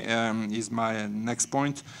way, is my next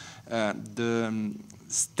point, the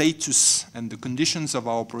status and the conditions of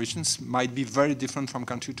our operations might be very different from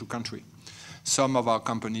country to country. Some of our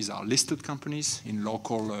companies are listed companies in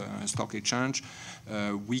local stock exchange.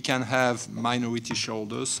 We can have minority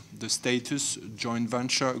shareholders. The status, joint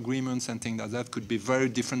venture agreements and things like that could be very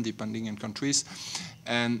different depending on countries.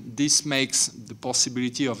 And this makes the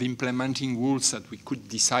possibility of implementing rules that we could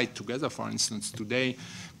decide together, for instance, today,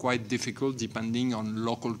 quite difficult depending on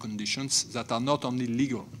local conditions that are not only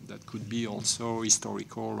legal, that could be also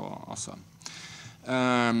historical or so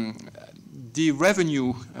on. The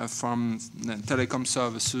revenue from telecom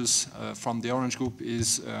services from the Orange Group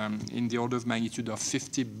is in the order of magnitude of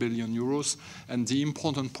 50 billion euros. And the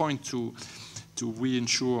important point to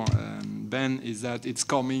reassure Ben is that it's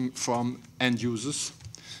coming from end users.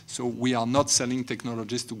 So we are not selling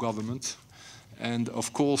technologies to government. And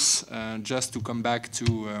of course, just to come back to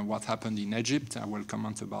what happened in Egypt, I will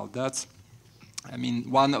comment about that. I mean,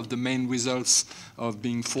 one of the main results of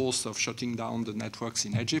being forced of shutting down the networks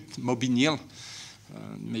in Egypt, Mobinil,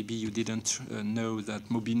 maybe you didn't know that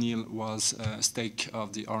Mobinil was a stake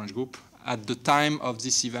of the Orange Group. At the time of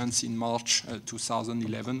these events in March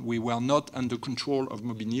 2011, we were not under control of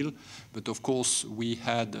Mobinil, but of course we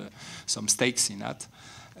had some stakes in that.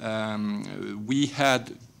 We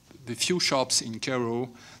had the few shops in Cairo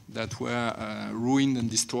that were ruined and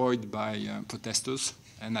destroyed by protesters,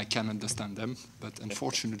 and I can understand them, but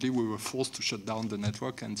unfortunately we were forced to shut down the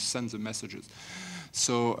network and send the messages.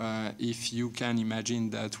 So if you can imagine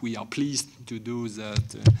that we are pleased to do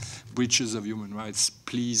that breaches of human rights,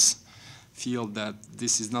 please feel that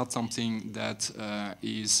this is not something that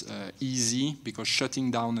is easy, because shutting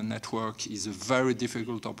down a network is a very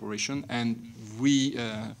difficult operation, and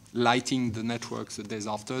lighting the networks the days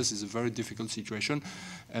after is a very difficult situation.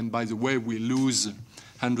 And by the way, we lose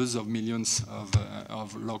hundreds of millions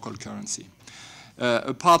of local currency.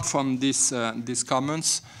 Apart from these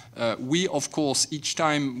comments, we, of course, each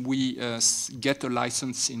time we get a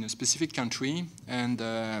license in a specific country,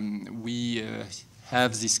 and we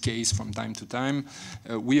have this case from time to time,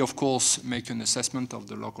 we, of course, make an assessment of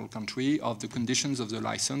the local country, of the conditions of the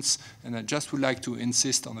license. And I just would like to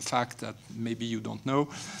insist on the fact that maybe you don't know,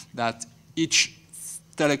 that each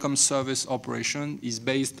telecom service operation is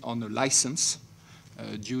based on a license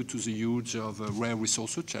due to the use of rare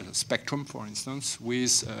resources, such as spectrum, for instance,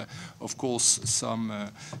 with, of course, some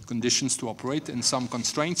conditions to operate and some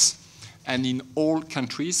constraints. And in all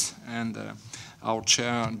countries, and our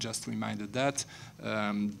chair just reminded that,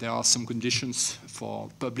 there are some conditions for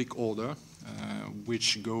public order,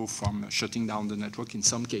 which go from shutting down the network in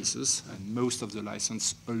some cases, and most of the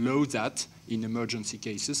license allow that in emergency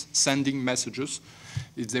cases, sending messages.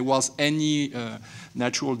 If there was any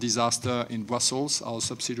natural disaster in Brussels, our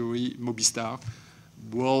subsidiary Mobistar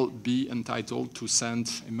will be entitled to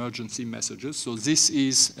send emergency messages. So this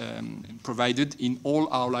is provided in all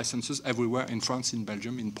our licenses everywhere, in France, in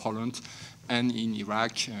Belgium, in Poland, and in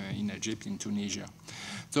Iraq, in Egypt, in Tunisia.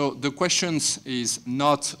 So the question is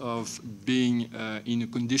not of being in a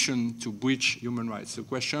condition to breach human rights. The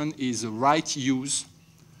question is the right use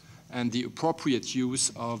and the appropriate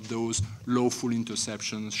use of those lawful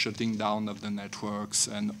interceptions, shutting down of the networks,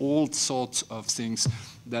 and all sorts of things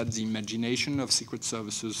that the imagination of secret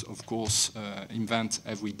services, of course, invent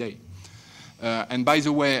every day. And by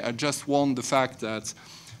the way, I just warn the fact that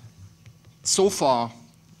so far,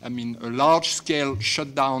 I mean, a large-scale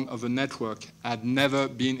shutdown of a network had never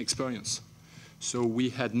been experienced. So we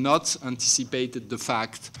had not anticipated the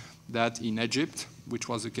fact that in Egypt, which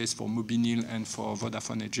was the case for Mobinil and for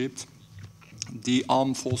Vodafone Egypt, the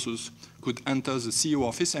armed forces could enter the CEO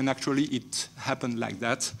office, and actually it happened like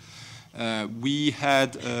that. We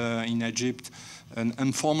had in Egypt an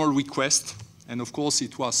informal request, and of course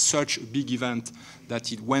it was such a big event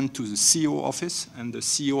that it went to the CEO office, and the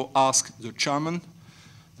CEO asked the chairman,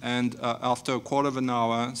 and after a quarter of an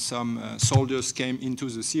hour, some soldiers came into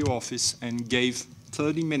the CEO office and gave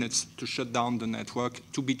 30 minutes to shut down the network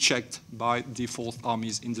to be checked by the fourth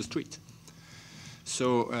armies in the street.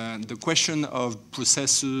 So the question of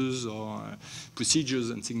processes or procedures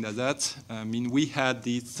and things like that, I mean, we had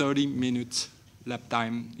the 30-minute lap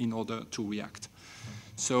time in order to react.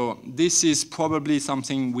 So this is probably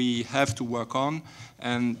something we have to work on.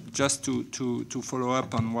 And just to follow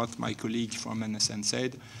up on what my colleague from NSN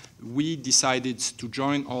said, we decided to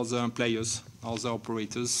join other players, other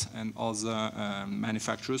operators, and other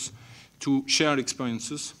manufacturers to share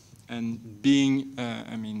experiences and being,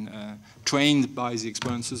 trained by the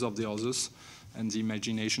experiences of the others. And the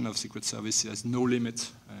imagination of Secret Service has no limit.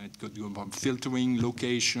 It could go from filtering,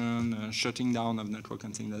 location, shutting down of network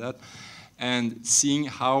and things like that, and seeing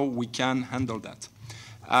how we can handle that.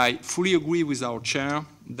 I fully agree with our chair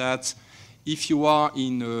that if you are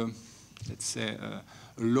in a, let's say, a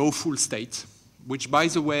lawful state, which by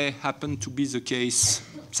the way happened to be the case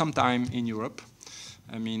sometime in Europe.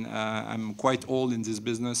 I mean, I'm quite old in this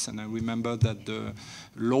business, and I remember that the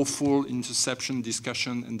lawful interception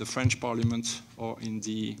discussion in the French Parliament or in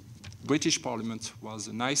the British Parliament was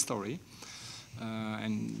a nice story,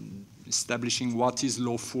 and establishing what is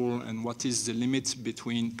lawful and what is the limit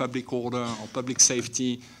between public order or public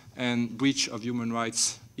safety and breach of human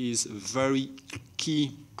rights is a very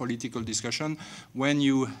key political discussion. When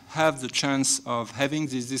you have the chance of having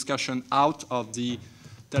this discussion out of the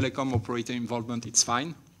telecom operator involvement, it's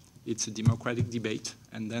fine. It's a democratic debate,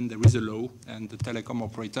 and then there is a law, and the telecom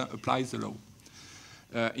operator applies the law.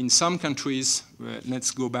 In some countries,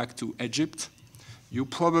 let's go back to Egypt, you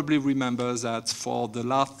probably remember that for the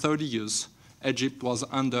last 30 years, Egypt was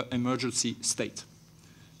under emergency state,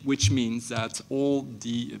 which means that all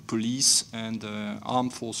the police and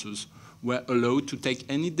armed forces were allowed to take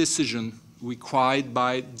any decision required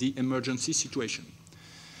by the emergency situation.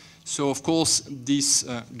 So, of course, this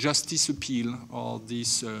justice appeal or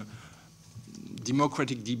this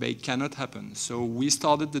democratic debate cannot happen. So we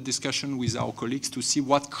started the discussion with our colleagues to see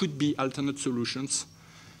what could be alternate solutions,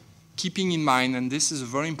 keeping in mind, and this is a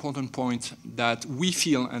very important point, that we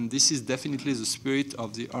feel, and this is definitely the spirit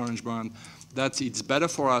of the Orange brand, that it's better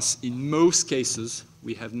for us in most cases.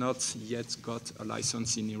 We have not yet got a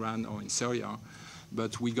license in Iran or in Syria,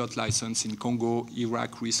 but we got license in Congo,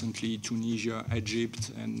 Iraq recently, Tunisia,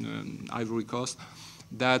 Egypt, and Ivory Coast,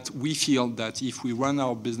 that we feel that if we run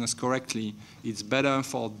our business correctly, it's better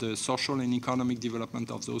for the social and economic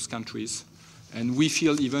development of those countries. And we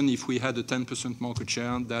feel even if we had a 10% market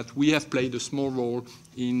share, that we have played a small role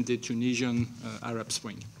in the Tunisian Arab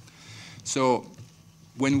Spring. So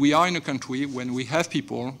when we are in a country, when we have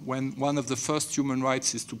people, when one of the first human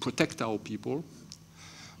rights is to protect our people,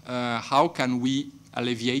 how can we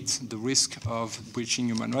alleviate the risk of breaching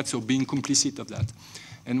human rights or being complicit of that?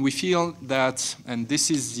 And we feel that, and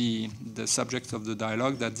this is the subject of the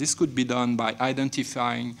dialogue, that this could be done by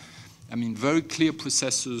identifying, very clear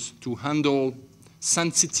processes to handle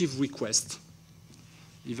sensitive requests,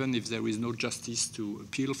 even if there is no justice to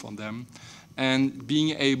appeal for them, and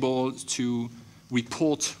being able to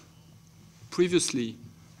report previously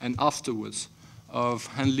and afterwards of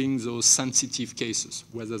handling those sensitive cases,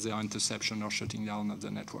 whether they are interception or shutting down of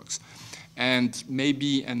the networks. And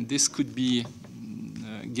maybe, and this could be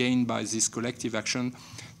gained by this collective action,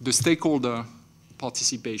 the stakeholder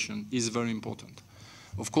participation is very important.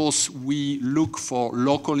 Of course, we look for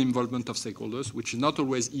local involvement of stakeholders, which is not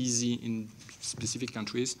always easy in specific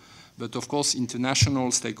countries, but of course, international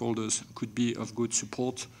stakeholders could be of good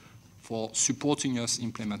support for supporting us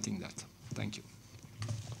implementing that. Thank you.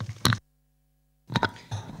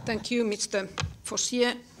 Thank you, Mr.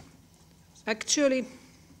 Fossier. Actually,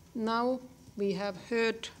 now we have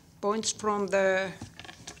heard points from the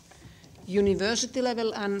university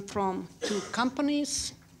level and from 2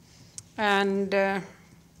 companies. And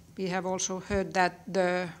we have also heard that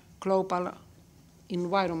the global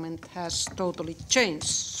environment has totally changed.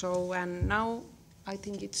 So, and now I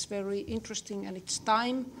think it's very interesting and it's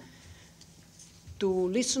time to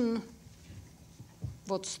listen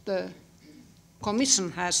what the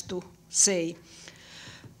Commission has to say.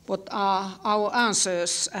 What are our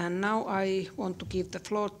answers? And now I want to give the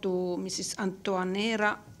floor to Mrs.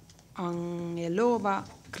 Antoanera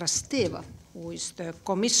Angelova-Krasteva, who is the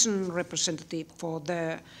Commission representative for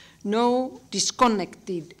the No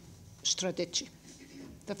Disconnected strategy.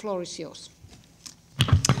 The floor is yours.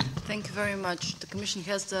 Thank you very much. The Commission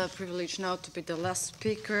has the privilege now to be the last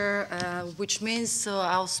speaker, which means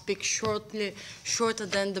I'll speak shorter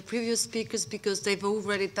than the previous speakers, because they've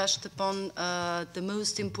already touched upon the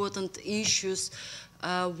most important issues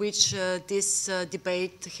which this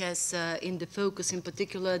debate has in the focus, in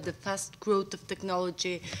particular the fast growth of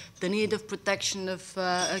technology, the need of protection of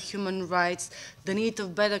human rights, the need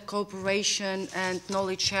of better cooperation and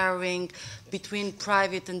knowledge sharing between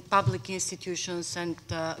private and public institutions and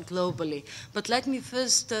globally. But let me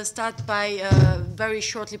first start by very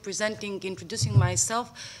shortly introducing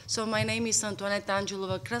myself. So my name is Antoaneta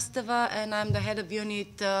Angelova-Krasteva, and I'm the head of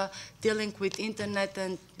unit dealing with Internet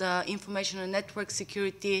and Information and Network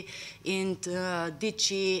Security in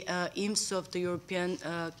DG IMSO of the European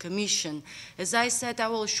Commission. As I said, I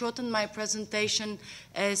will shorten my presentation,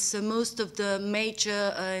 as most of the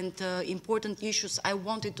major and important issues I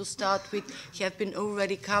wanted to start with have been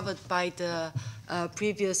already covered by the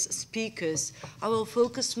previous speakers. I will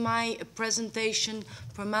focus my presentation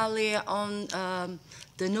primarily on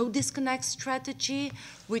the No Disconnect strategy,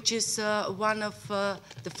 which is one of the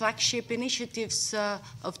flagship initiatives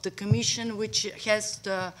of the Commission, which has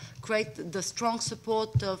the strong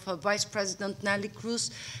support of Vice President Nelly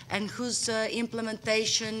Cruz, and whose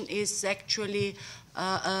implementation is actually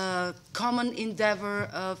a common endeavor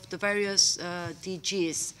of the various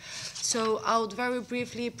DGs. So I would very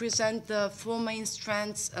briefly present the 4 main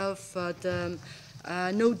strands of the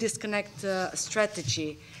No Disconnect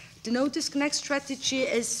strategy. The No Disconnect strategy,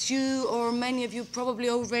 as you or many of you probably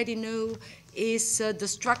already know, is the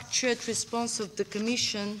structured response of the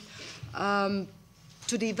Commission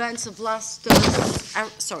to the events of last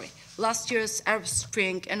year's Arab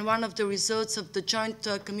Spring, and one of the results of the joint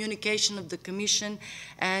communication of the Commission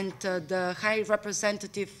and the High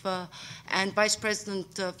Representative and Vice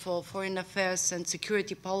President for Foreign Affairs and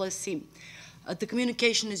Security Policy. The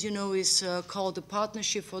communication, as you know, is called the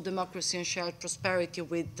Partnership for Democracy and Shared Prosperity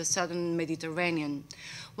with the Southern Mediterranean.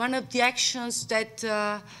 One of the actions that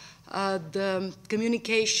the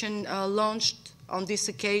communication launched on this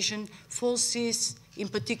occasion foresees, in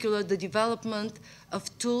particular, the development of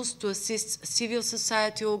tools to assist civil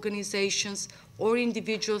society organizations or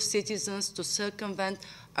individual citizens to circumvent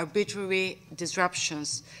arbitrary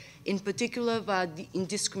disruptions, in particular the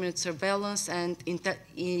indiscriminate surveillance and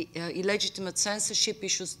illegitimate censorship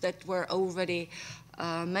issues that were already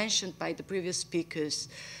mentioned by the previous speakers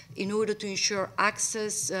in order to ensure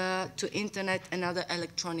access to internet and other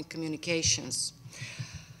electronic communications.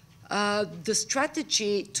 The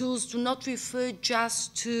strategy tools do not refer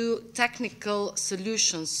just to technical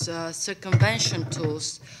solutions, circumvention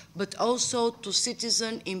tools, but also to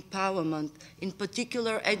citizen empowerment, in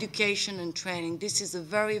particular education and training. This is a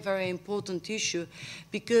very, very important issue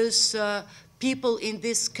because people in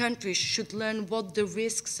this country should learn what the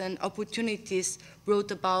risks and opportunities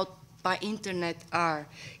brought about by internet are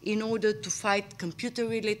in order to fight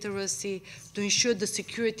computer illiteracy, to ensure the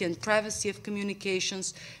security and privacy of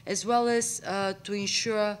communications, as well as to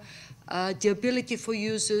ensure the ability for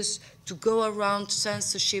users to go around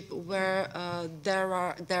censorship where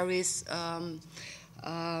there is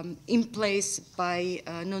in place by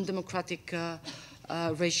non-democratic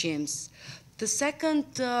regimes. The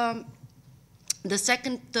second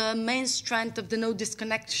main strand of the no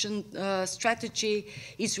disconnection strategy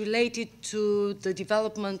is related to the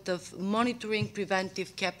development of monitoring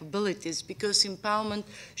preventive capabilities, because empowerment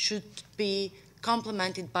should be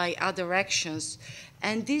complemented by other actions.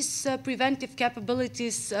 And these preventive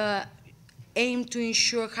capabilities aim to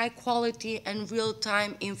ensure high quality and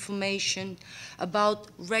real-time information about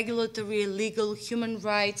regulatory, legal, human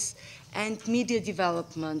rights, and media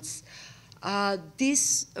developments.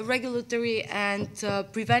 These regulatory and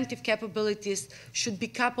preventive capabilities should be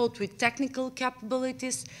coupled with technical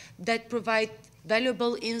capabilities that provide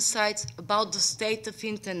valuable insights about the state of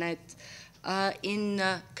internet in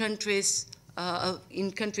countries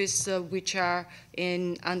which are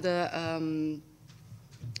under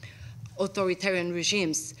authoritarian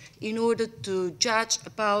regimes, in order to judge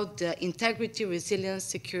about the integrity, resilience,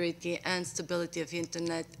 security, and stability of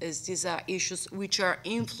internet, as these are issues which are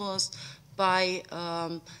influenced by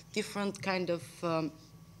different kind of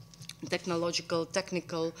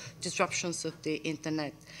technical disruptions of the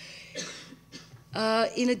internet.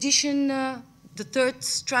 In addition, the third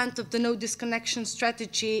strand of the no disconnection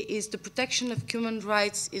strategy is the protection of human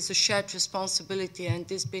rights is a shared responsibility, and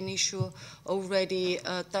this has been issue already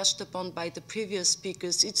touched upon by the previous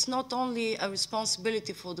speakers. It's not only a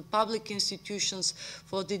responsibility for the public institutions,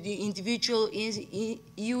 for the individual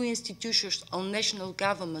EU institutions or national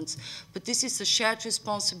governments, but this is a shared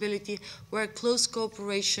responsibility where close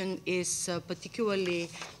cooperation is particularly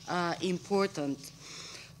important.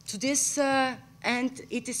 To this and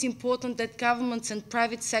it is important that governments and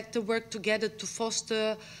private sector work together to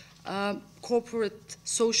foster corporate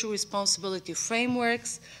social responsibility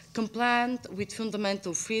frameworks compliant with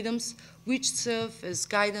fundamental freedoms, which serve as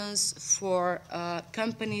guidance for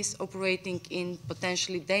companies operating in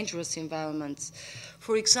potentially dangerous environments.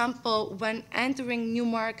 For example, when entering new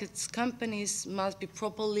markets, companies must be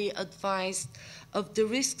properly advised of the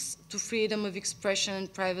risks to freedom of expression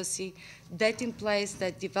and privacy that implies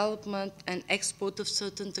that development and export of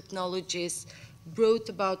certain technologies brought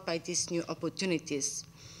about by these new opportunities.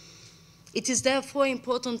 It is therefore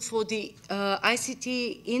important for the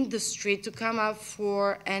ICT industry to come up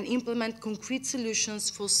for and implement concrete solutions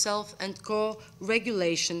for self and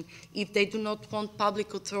co-regulation if they do not want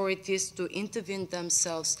public authorities to intervene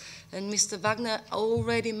themselves. And Mr. Wagner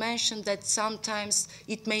already mentioned that sometimes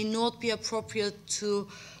it may not be appropriate to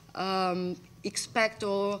expect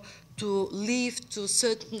or to leave to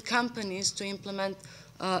certain companies to implement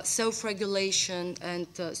self-regulation and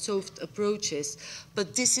soft approaches.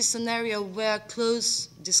 But this is an area where close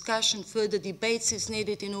discussion, further debates is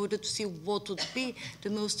needed in order to see what would be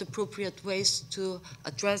the most appropriate ways to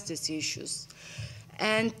address these issues.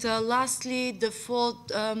 And lastly, the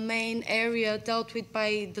fourth main area dealt with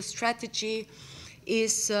by the strategy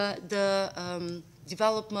is the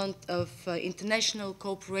development of international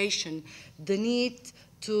cooperation, the need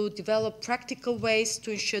to develop practical ways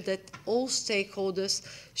to ensure that all stakeholders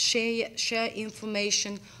share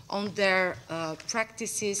information on their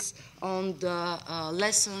practices, on the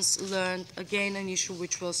lessons learned, again an issue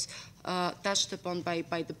which was touched upon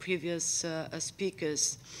by the previous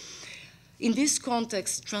speakers. In this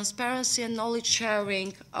context, transparency and knowledge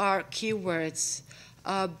sharing are keywords.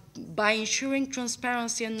 By ensuring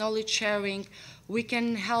transparency and knowledge sharing, we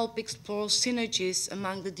can help explore synergies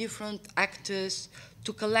among the different actors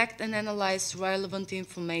to collect and analyze relevant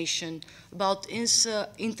information about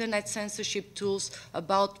internet censorship tools,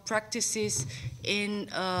 about practices in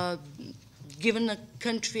given a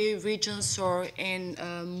country, regions, or in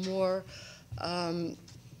more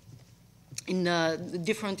in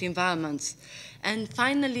different environments. And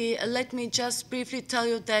finally, let me just briefly tell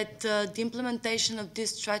you that the implementation of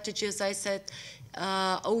this strategy, as I said,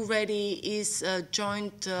 already is a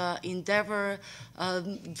joint endeavor.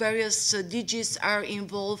 Various DGs are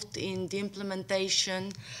involved in the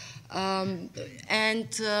implementation, and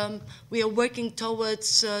we are working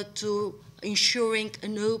towards to ensuring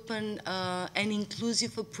an open and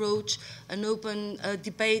inclusive approach, an open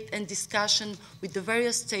debate and discussion with the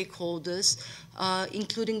various stakeholders,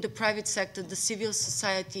 including the private sector, the civil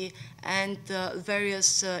society, and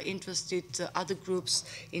various interested other groups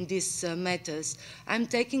in these matters. I'm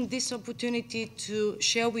taking this opportunity to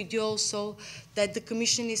share with you also that the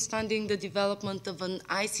Commission is funding the development of an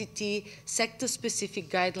ICT sector-specific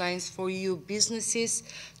guidelines for EU businesses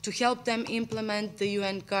to help them implement the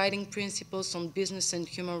UN guiding principles on business and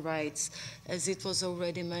human rights. As it was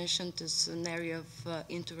already mentioned, as an area of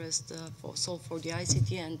interest for the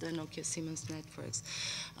ICT and the Nokia Siemens networks.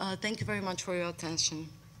 Thank you very much for your attention.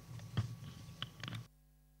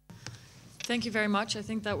 Thank you very much. I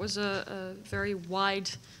think that was a very wide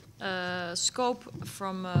scope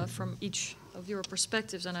from each of your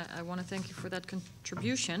perspectives, and I want to thank you for that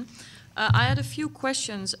contribution. I had a few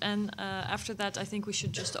questions, and after that I think we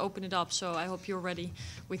should just open it up, so I hope you're ready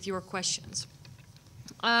with your questions.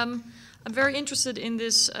 I'm very interested in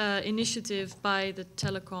this initiative by the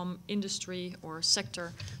telecom industry or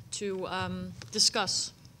sector to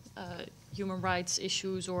discuss human rights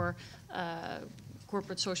issues or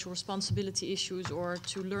corporate social responsibility issues, or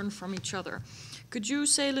to learn from each other. Could you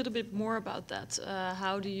say a little bit more about that?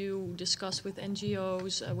 How do you discuss with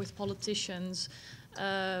NGOs, with politicians?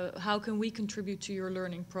 How can we contribute to your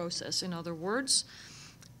learning process, in other words?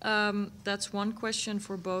 That's one question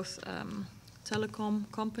for both telecom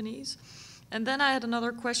companies. And then I had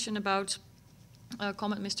another question about a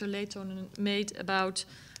comment Mr. Leetonen made about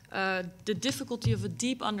the difficulty of a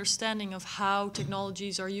deep understanding of how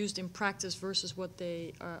technologies are used in practice versus what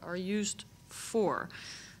they are used for.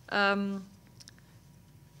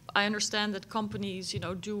 I understand that companies,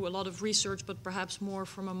 do a lot of research, but perhaps more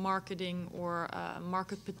from a marketing or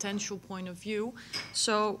market potential point of view.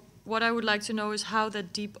 So what I would like to know is how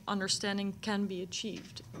that deep understanding can be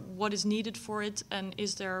achieved. What is needed for it, and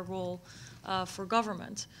is there a role for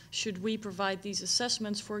government? Should we provide these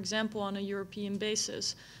assessments, for example, on a European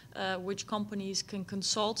basis, which companies can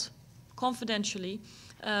consult confidentially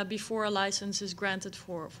before a license is granted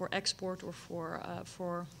for export or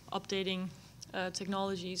for updating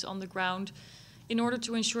technologies on the ground, in order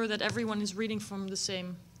to ensure that everyone is reading from the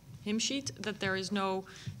same hymn sheet, that there is no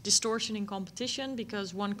distortion in competition,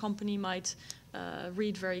 because one company might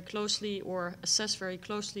read very closely or assess very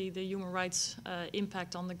closely the human rights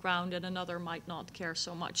impact on the ground, and another might not care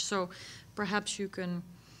so much. So perhaps you can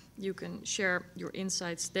share your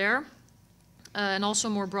insights there. And also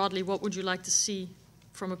more broadly, what would you like to see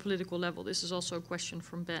from a political level? This is also a question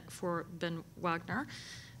from for Ben Wagner.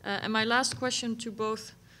 And my last question to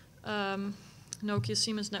both Nokia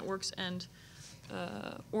Siemens Networks and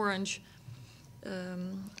Orange,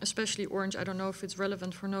 especially Orange, I don't know if it's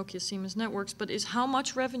relevant for Nokia Siemens Networks, but is how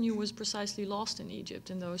much revenue was precisely lost in Egypt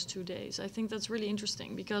in those 2 days? I think that's really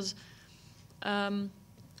interesting, because on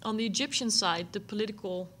the Egyptian side, the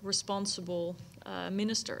politically responsible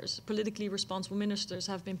ministers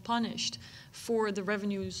have been punished for the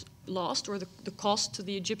revenues lost or the cost to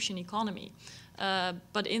the Egyptian economy.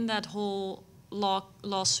 But in that whole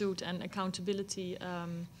lawsuit and accountability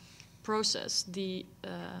process, the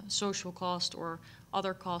social cost or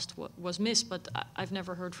other cost was missed, but I've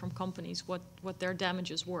never heard from companies what their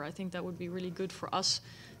damages were. I think that would be really good for us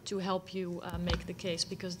to help you make the case,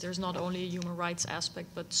 because there's not only a human rights aspect,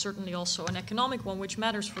 but certainly also an economic one, which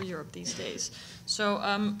matters for Europe these days. So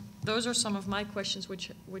those are some of my questions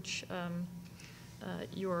which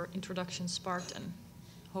your introduction sparked, and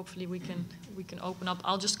hopefully we can open up.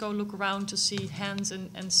 I'll just go look around to see hands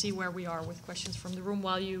and see where we are with questions from the room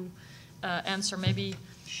while you answer. Maybe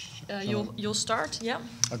you'll start, yeah?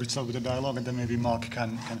 I could start with the dialogue, and then maybe Mark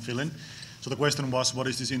can fill in. So the question was, what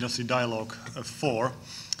is this industry dialogue for?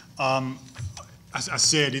 As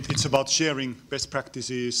said, it's about sharing best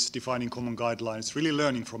practices, defining common guidelines, really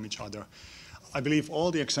learning from each other. I believe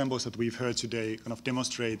all the examples that we've heard today kind of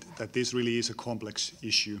demonstrate that this really is a complex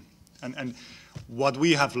issue. And what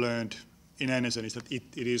we have learned in NSN is that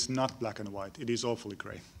it is not black and white, it is awfully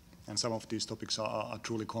gray. And some of these topics are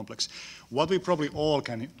truly complex. What we probably all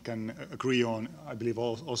can agree on, I believe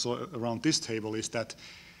also around this table, is that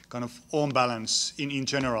kind of on balance, in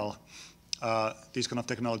general, these kind of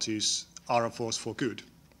technologies are a force for good.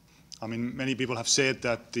 I mean, many people have said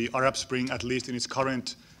that the Arab Spring, at least in its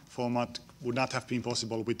current format, would not have been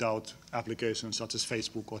possible without applications such as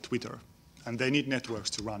Facebook or Twitter. and they need networks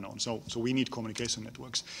to run on. So we need communication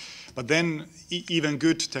networks. But then even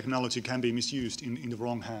good technology can be misused in the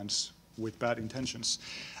wrong hands with bad intentions.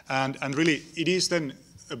 And really, it is then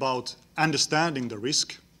about understanding the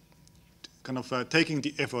risk, kind of taking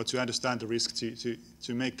the effort to understand the risk,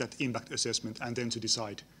 to make that impact assessment, and then to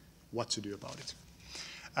decide what to do about it.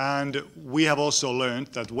 And we have also learned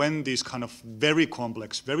that when these kind of very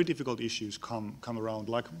complex, very difficult issues come around,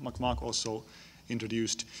 like Mark also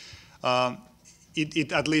introduced,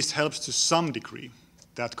 it at least helps to some degree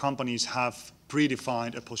that companies have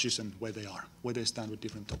predefined a position where they are, where they stand with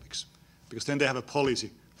different topics. Because then they have a policy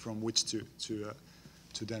from which to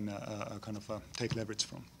then kind of take leverage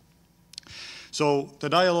from. So the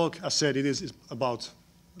dialogue, as said, it is about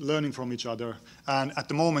learning from each other. And at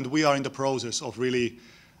the moment, we are in the process of really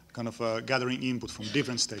kind of gathering input from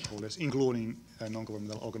different stakeholders, including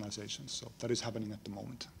non-governmental organizations. So that is happening at the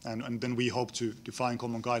moment. And then we hope to define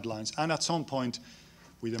common guidelines. And at some point,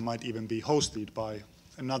 we then might even be hosted by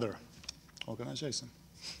another organization.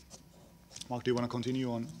 Mark, do you want to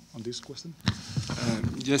continue on this question?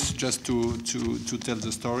 Yes, just to tell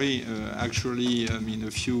the story. Actually, I mean,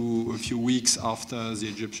 a few weeks after the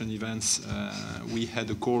Egyptian events, we had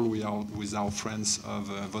a call with our friends of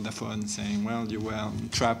Vodafone saying, well, you were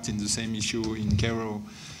trapped in the same issue in Cairo.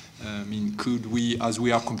 I mean, could we, as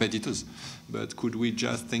we are competitors, but could we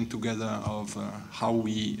just think together of how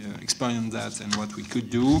we experience that and what we could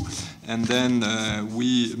do? And then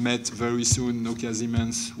we met very soon Nokia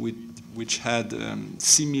Siemens, which had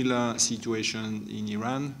similar situation in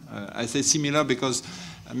Iran. I say similar because,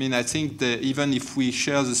 I mean, I think that even if we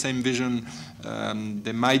share the same vision,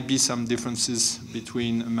 there might be some differences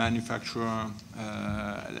between a manufacturer.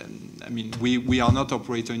 I mean, we are not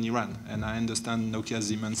operator in Iran, and I understand Nokia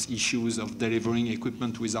Siemens issues of delivering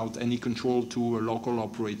equipment without any control to a local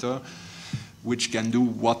operator, which can do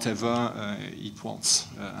whatever it wants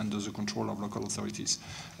under the control of local authorities.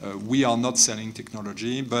 We are not selling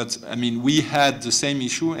technology, but I mean, we had the same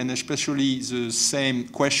issue, and especially the same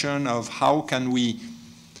question of how can we,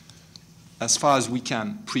 as far as we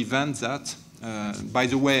can, prevent that. By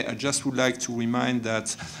the way, I just would like to remind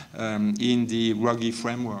that in the RUGI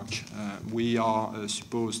framework, we are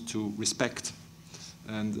supposed to respect.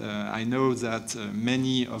 And I know that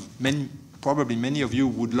probably many of you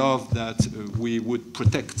would love that we would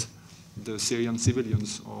protect the Syrian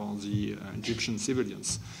civilians or the Egyptian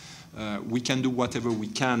civilians. We can do whatever we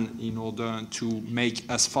can in order to make,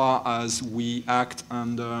 as far as we act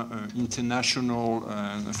under international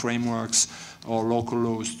frameworks or local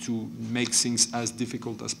laws, to make things as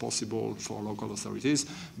difficult as possible for local authorities.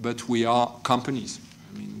 But we are companies.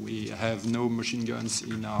 I mean, we have no machine guns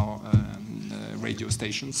in our radio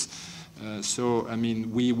stations. So, I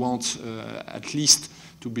mean, we want at least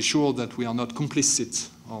to be sure that we are not complicit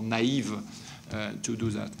or naive to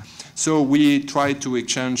do that. So we try to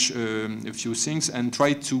exchange a few things and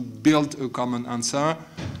try to build a common answer,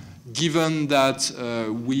 given that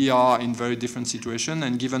we are in very different situations,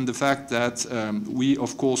 and given the fact that we,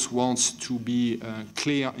 of course, want to be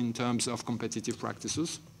clear in terms of competitive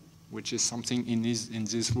practices, which is something in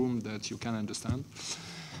this room that you can understand.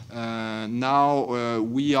 Now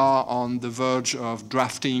we are on the verge of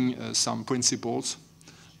drafting some principles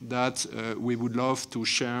that we would love to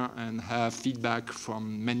share and have feedback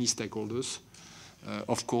from many stakeholders.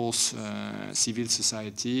 Of course, civil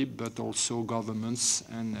society, but also governments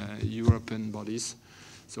and European bodies.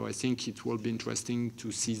 So I think it will be interesting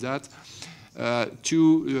to see that.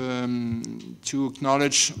 To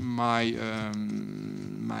acknowledge my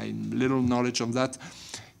little knowledge of that,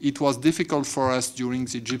 it was difficult for us during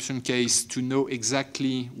the Egyptian case to know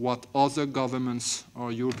exactly what other governments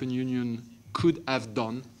or European Union could have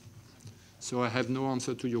done. So I have no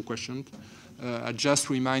answer to your question. I just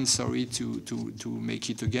remind, sorry to make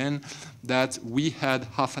it again, that we had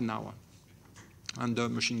half an hour under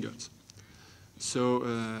machine guns. So,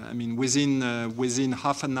 I mean, within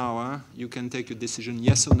half an hour, you can take a decision,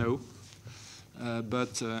 yes or no,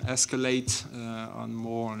 but escalate on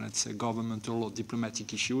more, let's say, governmental or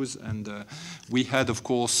diplomatic issues. And we had, of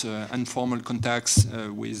course, informal contacts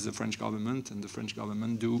with the French government, and the French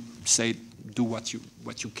government do what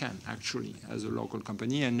you can, actually, as a local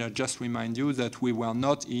company. And just remind you that we were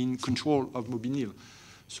not in control of Mobinil.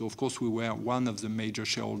 So, of course, we were one of the major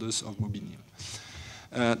shareholders of Mobinil.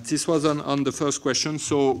 This was on the first question.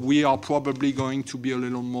 So we are probably going to be a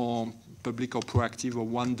little more public or proactive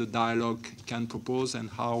of what the dialogue can propose and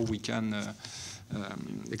how we can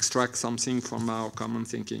extract something from our common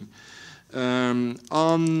thinking.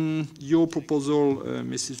 On your proposal,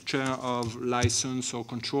 Mrs. Chair, of license or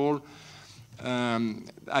control,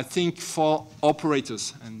 I think for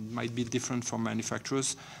operators, and it might be different from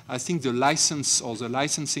manufacturers, I think the license or the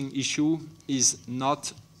licensing issue is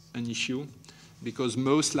not an issue because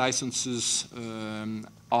most licenses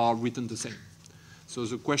are written the same. So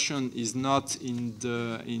the question is not in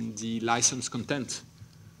the license content,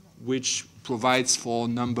 which provides for a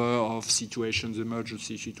number of situations,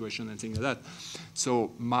 emergency situations and things like that.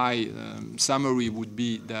 So my summary would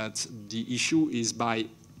be that the issue is by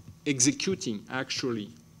executing actually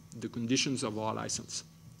the conditions of our license.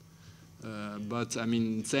 But I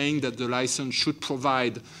mean, saying that the license should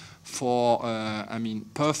provide for, I mean,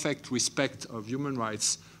 perfect respect of human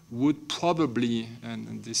rights would probably,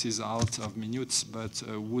 and this is out of minutes, but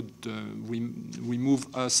would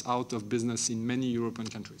remove us out of business in many European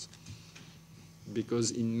countries.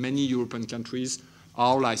 Because in many European countries,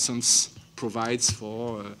 our license provides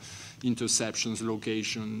for interceptions,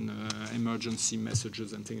 location, emergency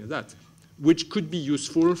messages, and things like that, which could be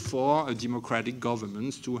useful for democratic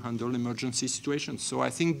governments to handle emergency situations. So I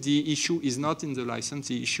think the issue is not in the license,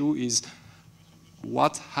 the issue is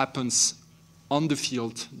what happens on the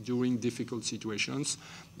field during difficult situations.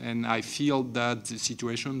 And I feel that the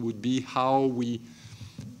situation would be how we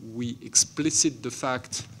explicit the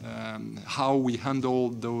fact how we handle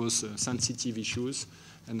those sensitive issues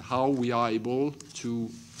and how we are able to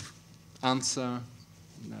answer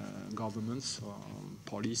governments or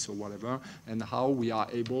police or whatever, and how we are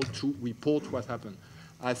able to report what happened.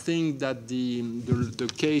 I think that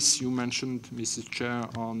the case you mentioned, Mrs. Chair,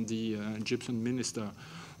 on the Egyptian minister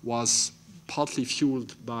was partly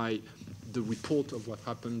fueled by the report of what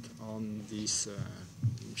happened on this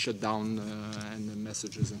shutdown and the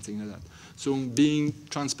messages and things like that. So being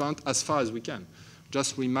transparent as far as we can.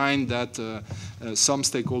 Just remind that some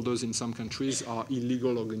stakeholders in some countries are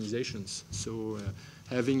illegal organizations. So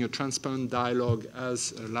having a transparent dialogue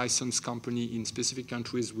as a licensed company in specific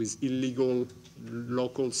countries with illegal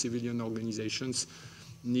local civilian organizations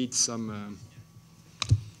needs some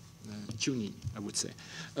tuning, I would say.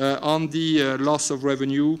 On the loss of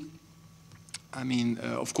revenue, I mean,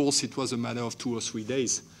 of course, it was a matter of 2 or 3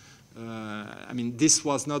 days. I mean, this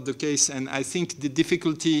was not the case, and I think the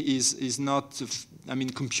difficulty is not, I mean,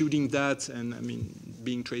 computing that and, I mean,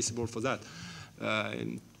 being traceable for that.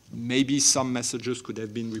 Maybe some messages could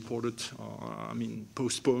have been reported or, I mean,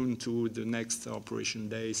 postponed to the next operation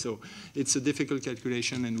day. So it's a difficult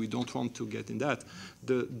calculation, and we don't want to get in that.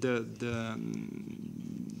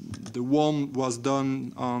 The one was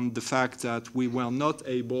done on the fact that we were not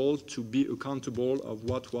able to be accountable of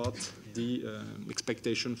what was the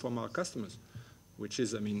expectation from our customers, which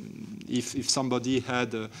is, I mean, if somebody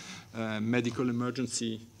had a medical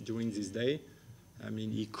emergency during this day, I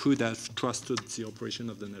mean, he could have trusted the operation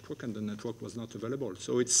of the network, and the network was not available.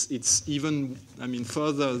 So it's even, I mean,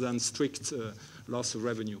 further than strict loss of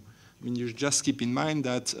revenue. I mean, you just keep in mind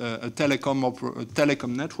that a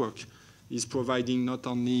telecom network is providing not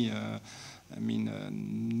only, I mean,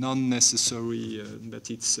 non-necessary,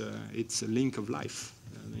 but it's a link of life.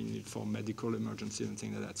 I mean, for medical emergency and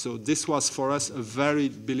things like that. So this was for us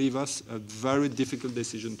believe us, a very difficult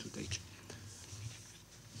decision to take.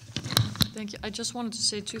 Thank you. I just wanted to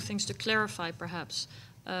say 2 things to clarify, perhaps.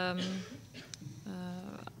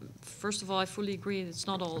 First of all, I fully agree it's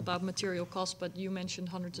not all about material costs, but you mentioned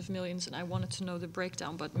hundreds of millions, and I wanted to know the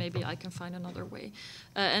breakdown, but maybe I can find another way.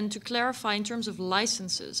 And to clarify, in terms of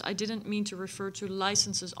licenses, I didn't mean to refer to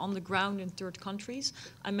licenses on the ground in third countries.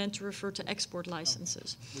 I meant to refer to export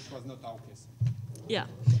licenses. Which was not our case. Yeah,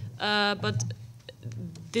 but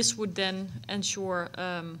this would then ensure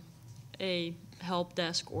a help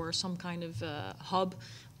desk or some kind of hub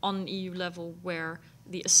on EU level where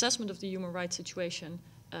the assessment of the human rights situation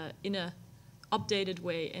in an updated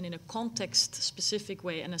way and in a context-specific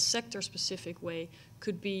way and a sector-specific way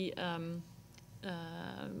could be,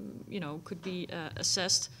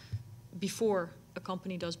 assessed before a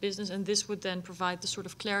company does business, and this would then provide the sort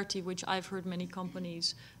of clarity which I've heard many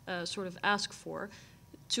companies sort of ask for,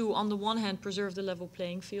 to, on the one hand, preserve the level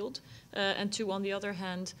playing field, and to, on the other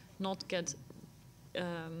hand, not get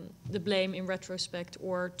the blame in retrospect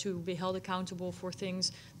or to be held accountable for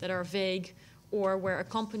things that are vague or where a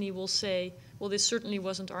company will say, well, this certainly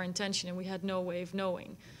wasn't our intention and we had no way of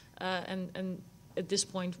knowing. And at this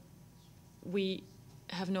point, we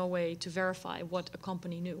have no way to verify what a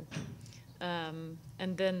company knew.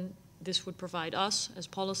 And then this would provide us, as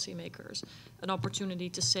policymakers, an opportunity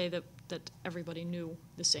to say that everybody knew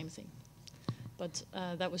the same thing. But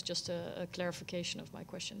that was just a clarification of my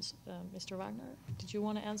questions. Mr. Wagner, did you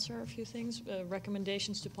want to answer a few things?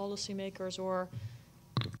 Recommendations to policymakers or?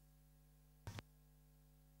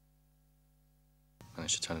 I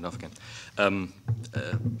should turn it off again.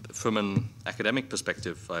 From an academic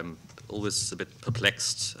perspective, I'm always a bit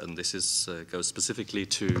perplexed, and this is goes specifically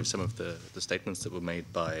to some of the statements that were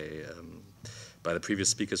made by the previous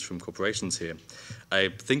speakers from corporations here. I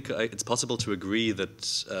think it's possible to agree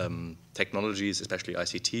that technologies, especially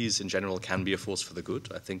ICTs in general, can be a force for the good.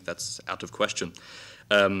 I think that's out of question.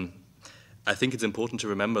 I think it's important to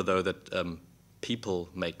remember, though, that people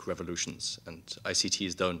make revolutions and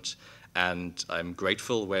ICTs don't. And I'm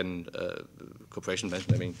grateful when corporations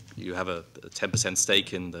mentioned, I mean, you have a 10%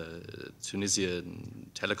 stake in the Tunisian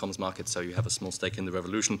telecoms market, so you have a small stake in the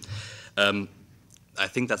revolution. I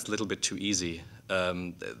think that's a little bit too easy.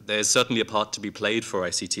 There's certainly a part to be played for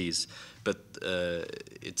ICTs, but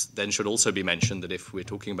it then should also be mentioned that if we're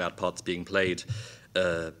talking about parts being played,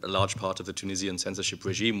 a large part of the Tunisian censorship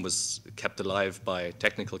regime was kept alive by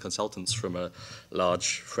technical consultants from a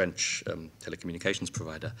large French telecommunications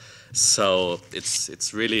provider. So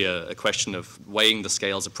it's really a question of weighing the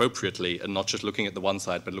scales appropriately and not just looking at the one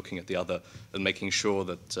side, but looking at the other and making sure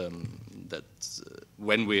that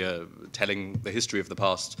when we are telling the history of the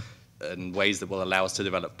past in ways that will allow us to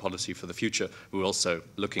develop policy for the future, we're also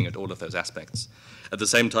looking at all of those aspects. At the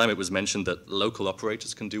same time, it was mentioned that local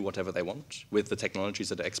operators can do whatever they want with the technologies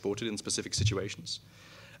that are exported in specific situations.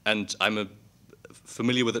 And I'm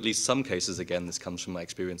familiar with at least some cases, again, this comes from my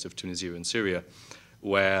experience of Tunisia and Syria,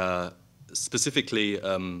 where specifically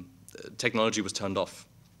technology was turned off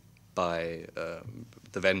by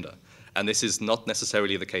the vendor. And this is not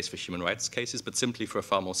necessarily the case for human rights cases, but simply for a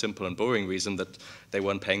far more simple and boring reason that they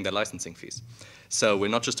weren't paying their licensing fees. So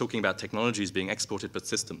we're not just talking about technologies being exported, but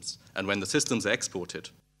systems. And when the systems are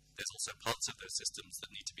exported, there's also parts of those systems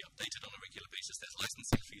that need to be updated on a regular basis. There's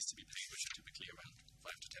licensing fees to be paid, which are typically around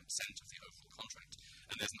 5 to 10% of the overall contract.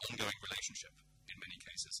 And there's an ongoing relationship, in many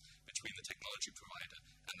cases, between the technology provider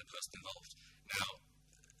and the person involved. Now,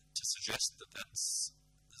 to suggest that that's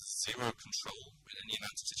zero control in any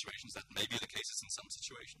amount of situations, that may be the cases in some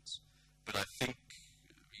situations, but I think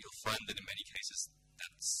you'll find that in many cases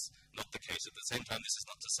that's not the case. At the same time, this is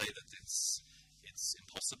not to say that it's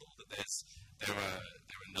impossible, that there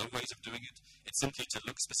are no ways of doing it. It's simply to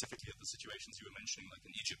look specifically at the situations you were mentioning, like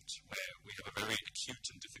in Egypt, where we have a very acute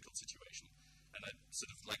and difficult situation. And I'd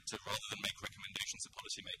sort of like to, rather than make recommendations to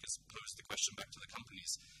policymakers, pose the question back to the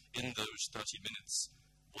companies. In those 30 minutes,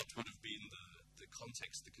 what would have been the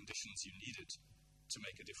context, the conditions you needed to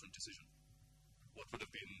make a different decision? What would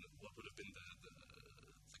have been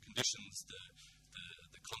the conditions,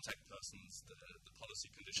 the contact persons, the policy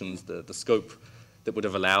conditions, the scope that would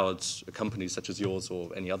have allowed companies such as yours or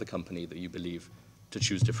any other company that you believe to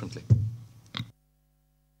choose differently?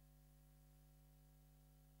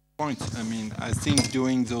 I mean, I think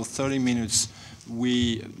during those 30 minutes,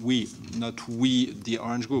 not we, the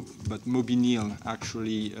Orange Group, but Mobinil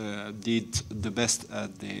actually did the best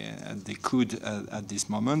they could at this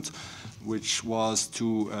moment, which was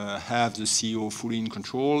to have the CEO fully in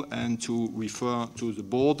control and to refer to the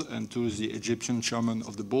board and to the Egyptian chairman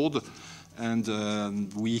of the board.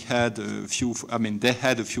 And we had a few, they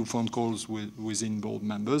had a few phone calls within board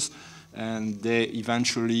members, and they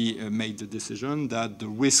eventually made the decision that the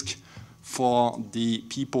risk for the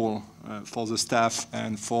people, for the staff,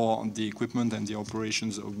 and for the equipment and the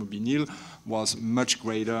operations of Mobinil was much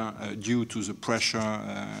greater due to the pressure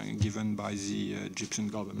given by the Egyptian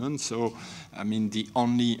government. So, I mean, the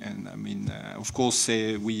only, and I mean, of course,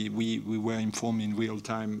 we were informed in real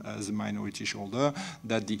time as a minority shareholder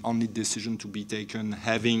that the only decision to be taken,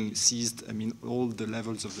 having seized, I mean, all the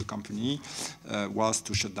levels of the company, was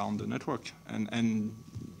to shut down the network. And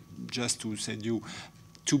just to say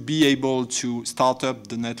to be able to start up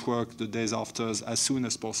the network the days after as soon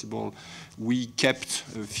as possible, we kept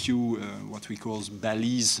a few what we call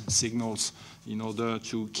balise signals in order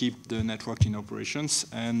to keep the network in operations.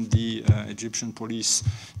 And the Egyptian police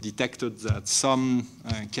detected that some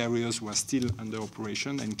carriers were still under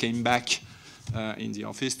operation and came back in the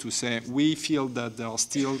office to say, we feel that there are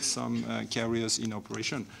still some carriers in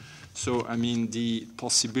operation. So, I mean, the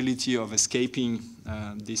possibility of escaping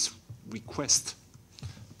this request,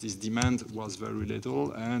 this demand, was very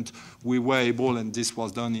little, and we were able, and this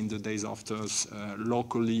was done in the days after,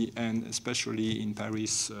 locally and especially in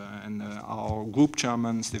Paris, and our group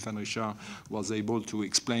chairman, Stéphane Richard, was able to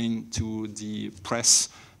explain to the press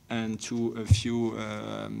and to a few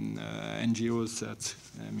NGOs that,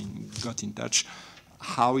 got in touch,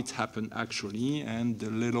 how it happened actually, and the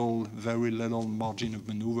very little margin of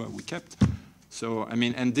maneuver we kept. So,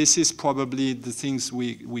 and this is probably the things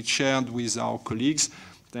we shared with our colleagues,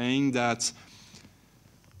 saying that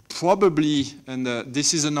probably, and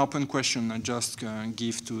this is an open question I just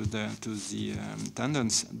give to the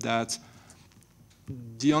attendants, that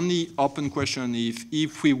the only open question is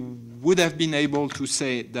if we would have been able to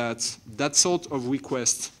say that that sort of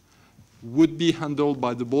request would be handled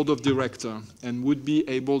by the board of directors and would be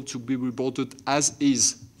able to be reported as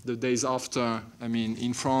is the days after, I mean,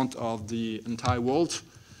 in front of the entire world,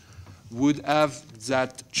 would have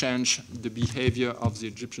that changed the behavior of the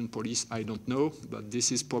Egyptian police? I don't know, but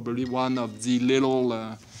this is probably one of the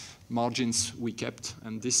little margins we kept.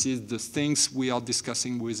 And this is the things we are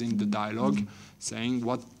discussing within the dialogue, saying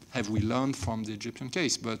what have we learned from the Egyptian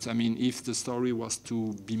case. But I mean, if the story was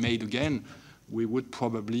to be made again, we would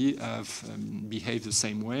probably have behaved the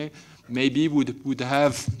same way. Maybe would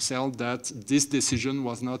have said that this decision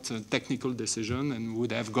was not a technical decision and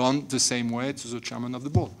would have gone the same way to the chairman of the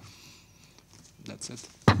board. That's it.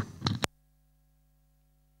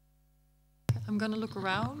 I'm going to look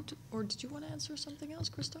around. Or did you want to answer something else,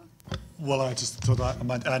 Christophe? Well, I just thought I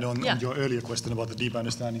might add on, Yeah. on your earlier question about the deep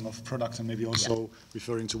understanding of products and maybe also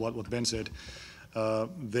referring to what Ben said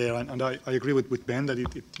there. And I agree with Ben that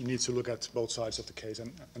it needs to look at both sides of the case.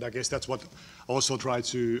 And I guess that's what I also try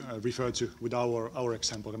to refer to with our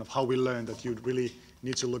example, kind of how we learn that you really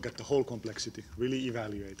need to look at the whole complexity, really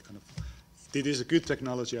evaluate kind of, it is a good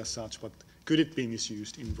technology as such, but could it be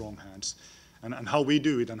misused in wrong hands? And how we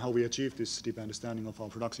do it and how we achieve this deep understanding of our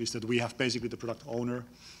products is that we have basically the product owner,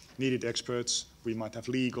 needed experts, we might have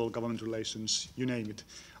legal, government relations, you name it,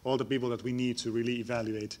 all the people that we need to really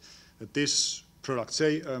evaluate that this product,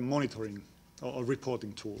 say a monitoring or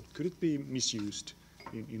reporting tool, could it be misused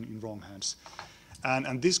in wrong hands?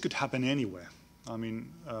 And this could happen anywhere. I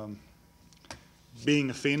mean, being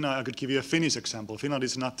a Finn, I could give you a Finnish example. Finland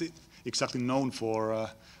is not exactly known for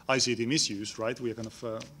ICT misuse, right? We are kind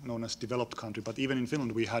of known as developed country, but even in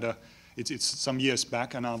Finland we had it's some years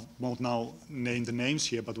back, and I won't now name the names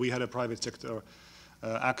here, but we had a private sector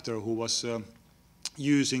actor who was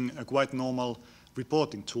using a quite normal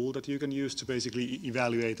reporting tool that you can use to basically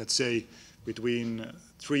evaluate that, say, between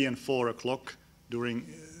 3 and 4 o'clock during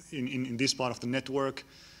in this part of the network,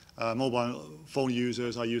 mobile phone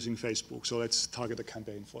users are using Facebook, so let's target a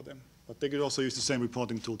campaign for them. But they could also use the same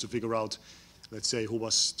reporting tool to figure out, let's say, who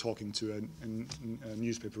was talking to a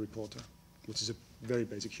newspaper reporter, which is a very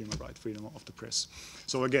basic human right, freedom of the press.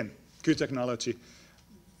 So again, good technology,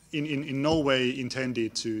 in no way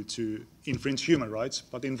intended to infringe human rights,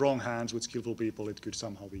 but in wrong hands with skillful people, it could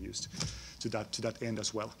somehow be used to that end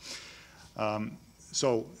as well.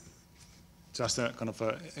 So just a kind of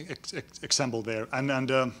example there.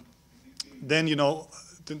 And then, you know,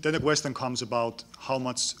 then the question comes about how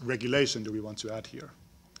much regulation do we want to add here?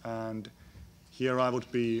 And here I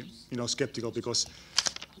would be, you know, skeptical, because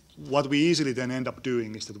what we easily then end up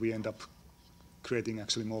doing is that we end up creating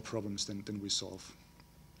actually more problems than we solve.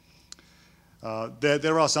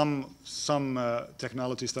 There are some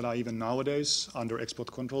technologies that are even nowadays under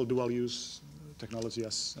export control, dual use technology,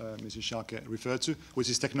 as Mrs. SCHAAKE referred to, which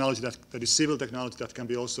is technology that is civil technology that can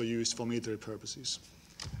be also used for military purposes.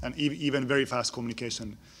 And even very fast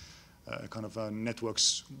communication kind of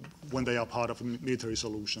networks, when they are part of a military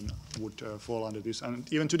solution, would fall under this.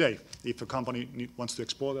 And even today, if a company wants to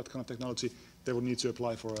export that kind of technology, they would need to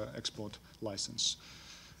apply for an export license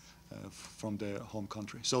from their home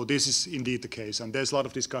country. So this is indeed the case, and there's a lot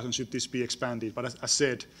of discussion, should this be expanded? But as I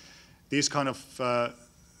said, these kind of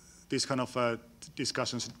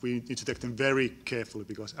discussions, we need to take them very carefully,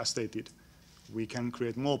 because as stated, we can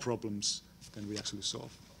create more problems than we actually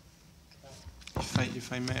solve.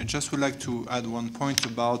 If I may, I just would like to add one point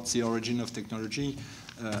about the origin of technology.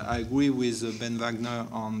 I agree with Ben Wagner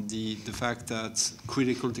on the fact that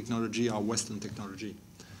critical technology are Western technology.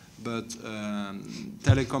 But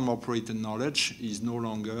telecom operator knowledge is no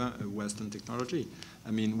longer a Western technology.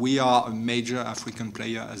 I mean, we are a major African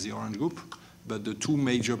player as the Orange Group, but the two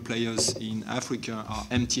major players in Africa are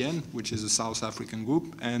MTN, which is a South African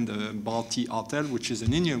group, and Bharti Airtel, which is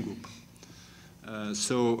an Indian group.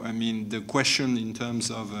 So, I mean, the question in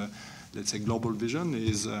terms of, let's say, global vision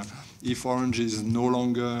is if Orange is no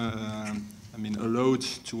longer, I mean, allowed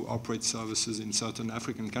to operate services in certain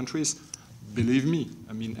African countries, believe me,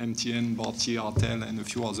 I mean, MTN, Bharti Airtel, and a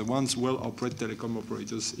few other ones will operate telecom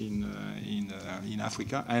operators in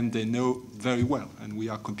Africa, and they know very well, and we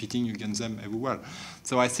are competing against them everywhere.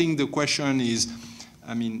 So I think the question is,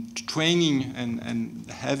 I mean, training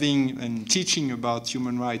and having and teaching about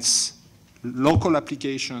human rights, local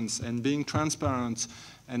applications, and being transparent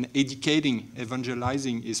and educating,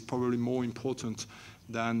 evangelizing is probably more important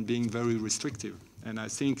than being very restrictive. And I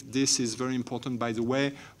think this is very important, by the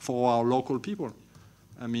way, for our local people.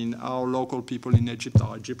 I mean, our local people in Egypt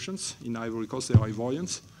are Egyptians. In Ivory Coast, they are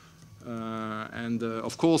Ivorians.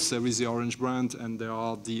 Of course, there is the Orange brand, and there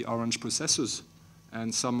are the Orange processors,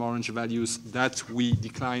 and some Orange values that we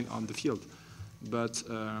decline on the field. But,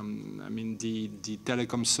 I mean, the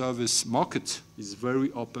telecom service market is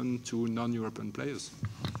very open to non-European players.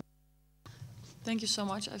 Thank you so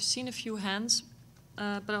much. I've seen a few hands,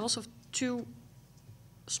 but I also have two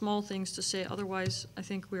small things to say. Otherwise, I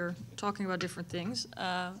think we're talking about different things.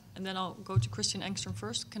 And then I'll go to Christian Engström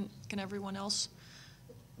first. Can everyone else?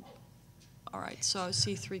 All right, so I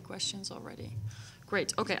see 3 questions already.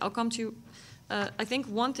 Great, okay, I'll come to you. I think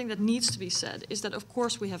one thing that needs to be said is that, of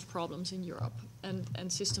course, we have problems in Europe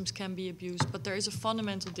and systems can be abused, but there is a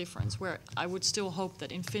fundamental difference where I would still hope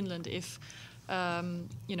that in Finland, if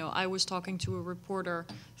you know, I was talking to a reporter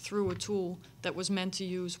through a tool that was meant to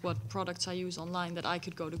use what products I use online, that I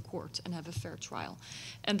could go to court and have a fair trial,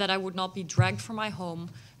 and that I would not be dragged from my home,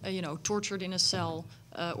 you know, tortured in a cell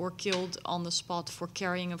or killed on the spot for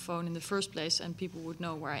carrying a phone in the first place, and people would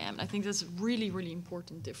know where I am. I think that's a really, really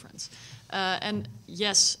important difference. And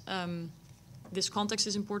yes, this context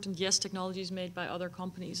is important. Yes, technology is made by other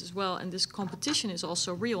companies as well, and this competition is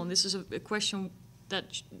also real. And this is a question that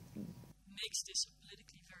makes this a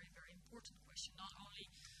politically very, very important question, not only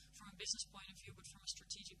from a business point of view, but from a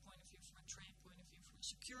strategic point of view, from a trade point of view, from a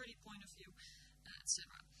security point of view, etc.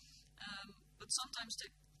 But sometimes the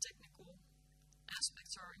technical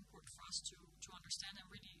aspects are important for us to understand and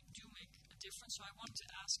really do make a difference. So I want to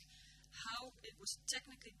ask how it was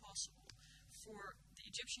technically possible for the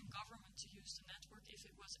Egyptian government to use the network if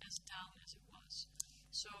it was as down as it was.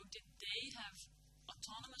 So did they have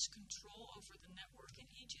autonomous control over the network in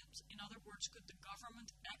Egypt? In other words, could the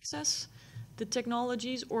government access the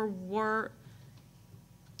technologies, or were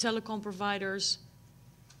telecom providers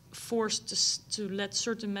forced to let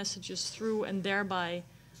certain messages through and thereby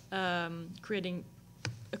creating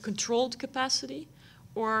a controlled capacity?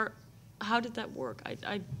 Or how did that work?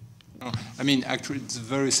 I mean, actually, it's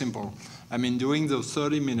very simple. I mean, during those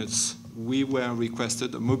 30 minutes, we were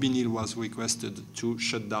requested, Mobinil was requested to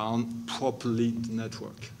shut down properly the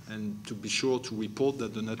network and to be sure to report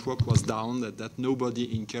that the network was down, that nobody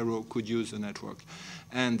in Cairo could use the network.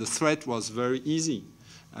 And the threat was very easy.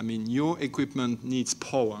 I mean, your equipment needs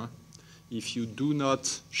power. If you do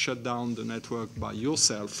not shut down the network by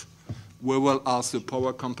yourself, we will ask the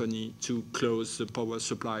power company to close the power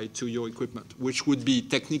supply to your equipment, which would be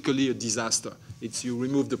technically a disaster. It's you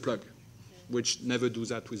remove the plug, which never do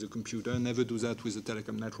that with a computer, never do that with a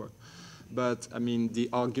telecom network. But, I mean, the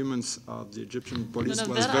arguments of the Egyptian police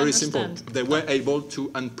was very simple. They were able to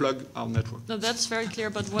unplug our network. No, that's very clear,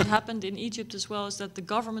 but what happened in Egypt as well is that the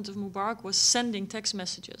government of Mubarak was sending text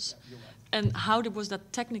messages. And how was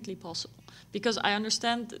that technically possible? Because I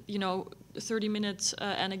understand, you know, 30-minute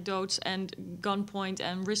anecdotes and gunpoint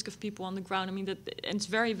and risk of people on the ground. I mean, it's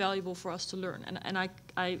very valuable for us to learn. And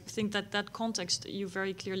I think that context you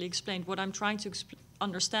very clearly explained. What I'm trying to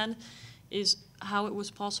understand is how it was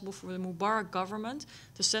possible for the Mubarak government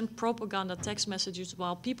to send propaganda text messages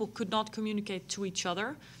while people could not communicate to each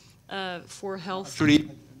other for health. Actually,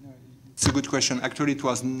 it's a good question. Actually, it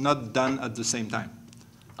was not done at the same time.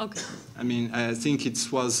 Okay. I mean, I think it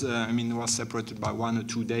was. It was separated by 1 or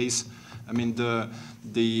 2 days. I mean,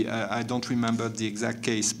 I don't remember the exact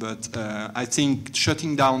case, but I think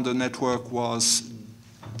shutting down the network was,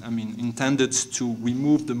 I mean, intended to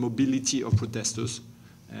remove the mobility of protesters,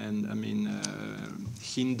 and I mean,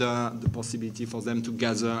 hinder the possibility for them to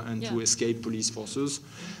gather and to escape police forces.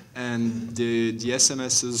 And the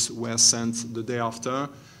SMSs were sent the day after,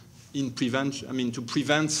 to prevent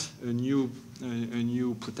a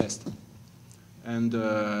new protest. And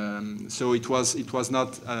so it was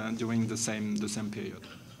not during the same period.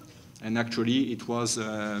 And actually, it was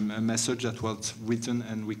a message that was written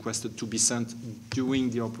and requested to be sent during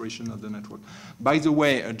the operation of the network. By the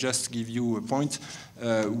way, just to give you a point,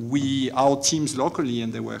 our teams locally,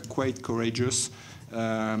 and they were quite courageous,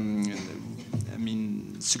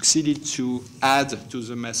 succeeded to add to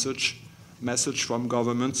the message from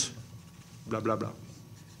government, blah, blah, blah.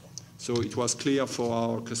 So it was clear for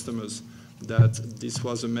our customers that this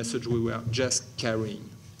was a message we were just carrying.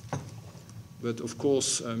 But of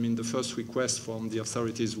course, I mean, the first requests from the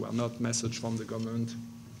authorities were not message from the government,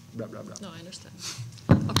 blah, blah, blah. No, I understand.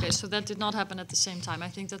 Okay, so that did not happen at the same time. I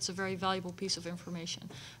think that's a very valuable piece of information.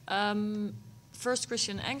 First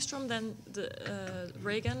Christian Engström, then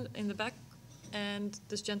Reagan in the back, and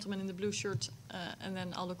this gentleman in the blue shirt, and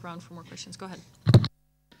then I'll look around for more questions. Go ahead.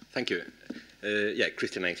 Thank you.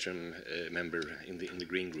 Christian Engström, member in the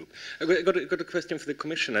Green Group. I got a question for the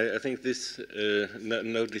Commission. I think this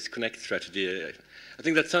no disconnect strategy. I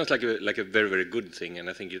think that sounds like a very, very good thing, and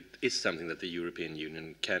I think it is something that the European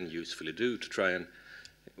Union can usefully do to try and,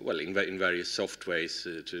 well, in various soft ways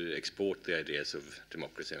to export the ideas of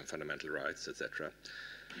democracy and fundamental rights, etc.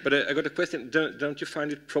 But I got a question. Don't you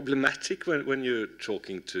find it problematic when you're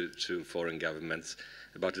talking to foreign governments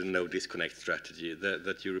about the no disconnect strategy,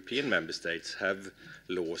 that European member states have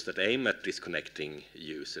laws that aim at disconnecting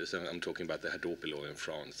users? I'm talking about the Hadopi law in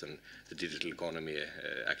France and the Digital Economy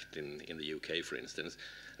Act in the UK, for instance.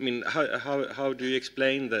 I mean, how do you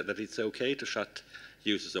explain that it's okay to shut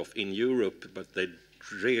users off in Europe, but they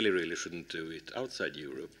really shouldn't do it outside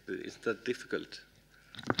Europe? Isn't that difficult?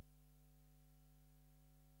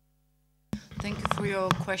 Thank you for your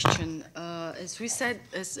question. As we said,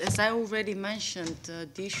 as I already mentioned,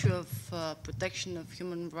 the issue of protection of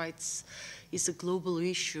human rights is a global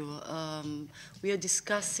issue. We are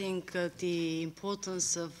discussing the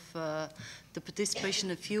importance of the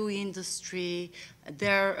participation of EU industry,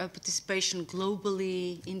 their participation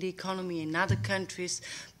globally in the economy in other countries,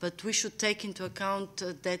 but we should take into account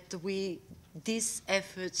that these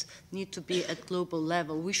efforts need to be at global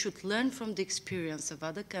level. We should learn from the experience of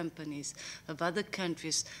other companies, of other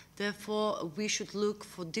countries. Therefore, we should look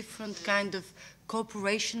for different kind of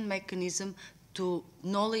cooperation mechanism to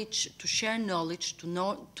share knowledge,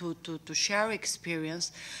 to share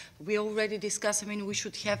experience. We already discussed, I mean, we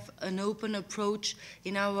should have an open approach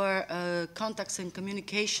in our contacts and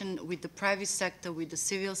communication with the private sector, with the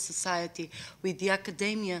civil society, with the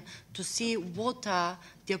academia, to see what are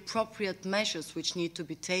the appropriate measures which need to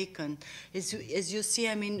be taken. As you see,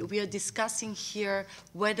 I mean, we are discussing here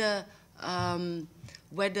whether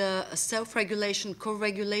self-regulation,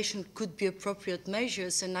 co-regulation could be appropriate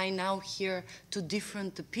measures, and I now hear two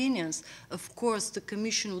different opinions. Of course, the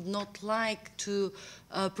Commission would not like to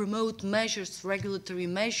promote measures, regulatory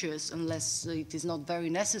measures, unless it is not very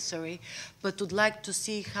necessary, but would like to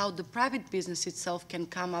see how the private business itself can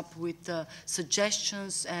come up with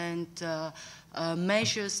suggestions and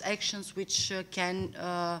measures, actions which can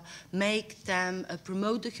make them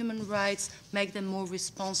promote the human rights, make them more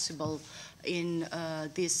responsible in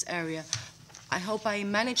this area. I hope I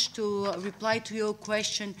managed to reply to your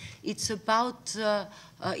question. It's about,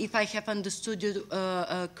 if I have understood you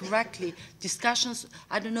correctly, discussions,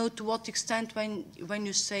 I don't know to what extent when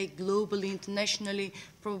you say globally, internationally,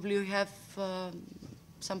 probably you have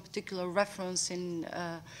some particular reference in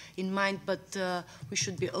mind, but we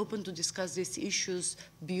should be open to discuss these issues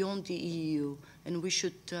beyond the EU, and we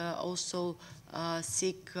should also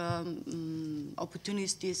seek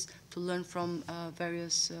opportunities to learn from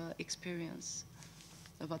various experience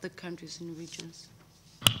of other countries and regions.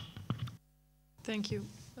 Thank you.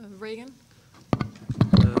 Reagan?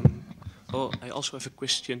 I also have a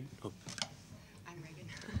question. Oh. I'm Reagan.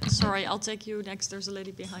 Sorry, I'll take you next. There's a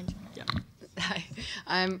lady behind you. Yeah. Hi,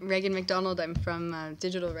 I'm Reagan McDonald. I'm from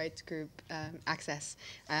digital rights group Access,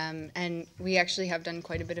 and we actually have done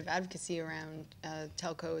quite a bit of advocacy around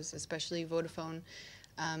telcos, especially Vodafone,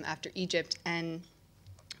 after Egypt, and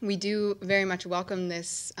we do very much welcome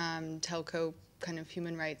this telco kind of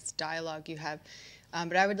human rights dialogue you have.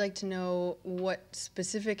 But I would like to know what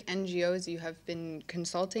specific NGOs you have been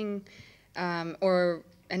consulting,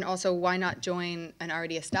 and also why not join an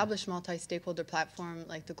already established multi-stakeholder platform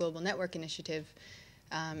like the Global Network Initiative,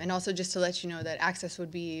 and also just to let you know that Access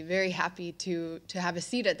would be very happy to have a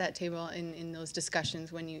seat at that table in those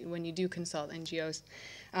discussions when you do consult NGOs.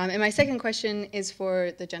 And my second question is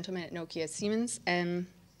for the gentleman at Nokia Siemens.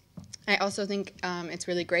 I also think it's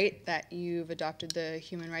really great that you've adopted the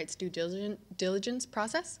human rights due diligence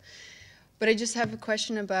process, but I just have a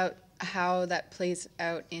question about how that plays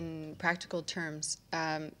out in practical terms.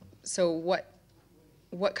 So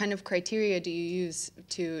what kind of criteria do you use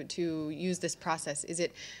to use this process? Is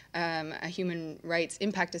it a human rights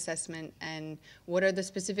impact assessment, and what are the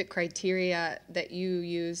specific criteria that you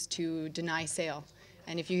use to deny sale?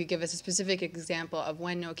 And if you could give us a specific example of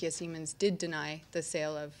when Nokia Siemens did deny the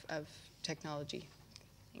sale of technology.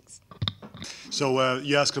 Thanks. So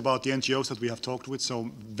you asked about the NGOs that we have talked with, so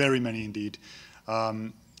very many indeed.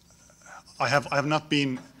 I have not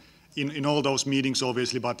been in all those meetings,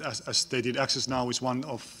 obviously, but as stated, Access Now is one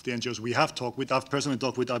of the NGOs we have talked with. I've personally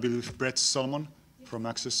talked with, I believe, Brett Solomon from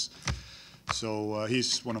Access. So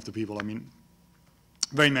he's one of the people, I mean,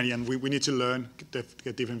 very many, and we need to learn,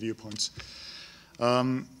 get different viewpoints.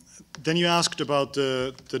 Then you asked about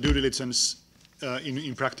the due diligence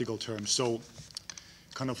in practical terms. So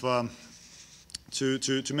kind of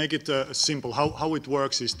to make it simple, how it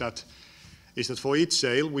works is that is that for each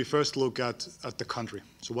sale, we first look at the country.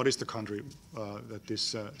 So what is the country that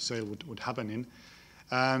this sale would happen in?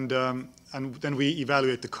 And then we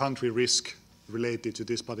evaluate the country risk related to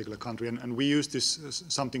this particular country. And we use this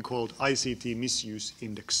something called ICT Misuse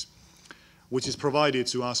Index, which is provided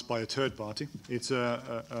to us by a third party. It's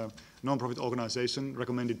a non-profit organization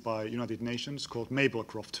recommended by United Nations called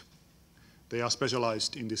Maplecroft. They are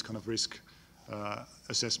specialized in this kind of risk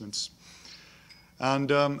assessments.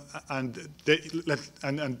 And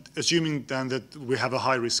assuming then that we have a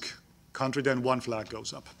high-risk country, then one flag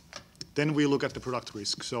goes up. Then we look at the product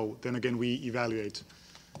risk. So then again, we evaluate,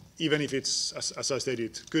 even if it's, as I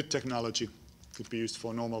stated, good technology, could be used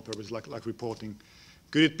for normal purposes like reporting,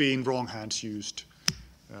 could it be in wrong hands used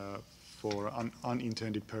for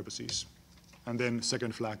unintended purposes? And then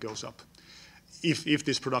second flag goes up. If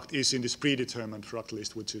this product is in this predetermined product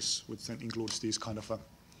list, which then includes these kind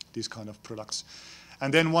of products.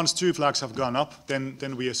 And then once two flags have gone up,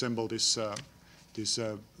 then we assemble this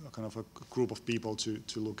kind of a group of people to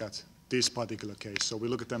look at this particular case. So we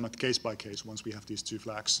look at them at case by case once we have these two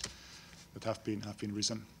flags that have been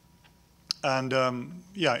risen. And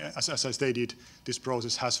yeah, as I stated, this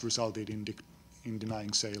process has resulted in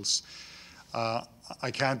denying sales.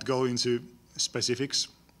 I can't go into specifics,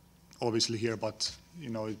 obviously here, but you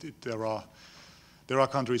know there are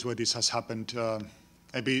countries where this has happened.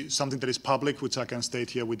 Maybe something that is public, which I can state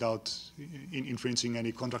here without infringing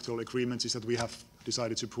any contractual agreements, is that we have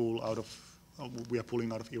decided to pull out of. We are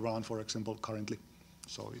pulling out of Iran, for example, currently.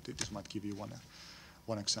 So this might give you one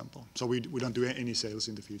example. So we don't do any sales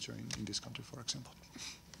in the future in this country, for example.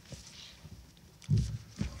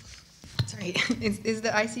 Sorry, is the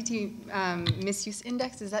ICT misuse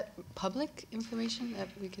index, is that public information that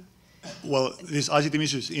we could? Well, this ICT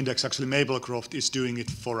misuse index, actually Maplecroft is doing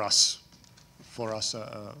it for us, for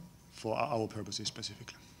our purposes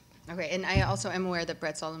specifically. Okay, and I also am aware that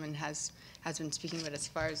Brett Solomon has been speaking, but as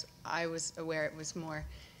far as I was aware, it was more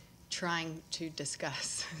trying to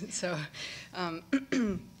discuss. So, yeah.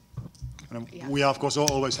 We are, of course,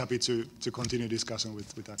 always happy to continue discussion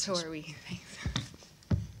with that. So are we. Thanks.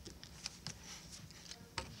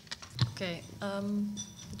 Okay,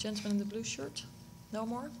 the gentleman in the blue shirt. No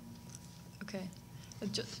more. Okay.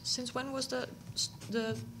 Since when was the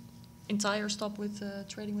entire stop with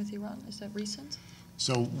trading with Iran? Is that recent?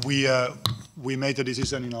 So we made a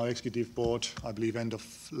decision in our executive board, I believe, end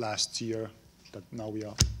of last year, that now we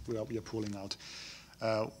are pulling out.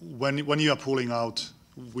 When you are pulling out,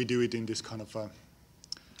 we do it in this kind of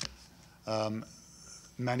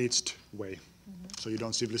managed way. Mm-hmm. So you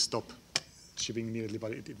don't simply stop shipping immediately,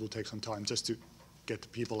 but it will take some time just to get the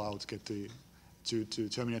people out, to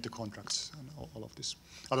terminate the contracts and all of this.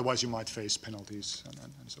 Otherwise, you might face penalties and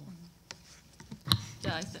so on.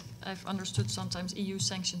 Yeah, I've understood sometimes EU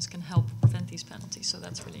sanctions can help prevent these penalties, so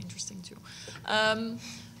that's really interesting too. The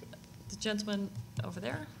gentleman over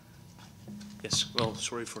there. Yes, well,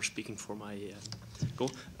 sorry for speaking for my goal.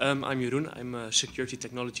 I'm Jeroen, I'm a security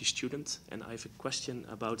technology student, and I have a question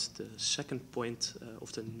about the second point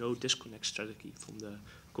of the no disconnect strategy from the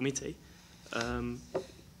committee.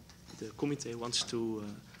 The committee wants to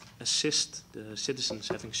assist the citizens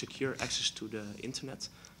having secure access to the internet.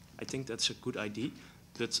 I think that's a good idea,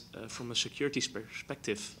 but from a security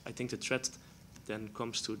perspective, I think the threat then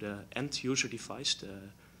comes to the end user device,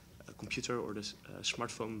 the computer or the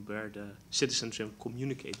smartphone where the citizens will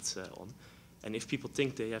communicate on. And if people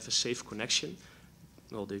think they have a safe connection,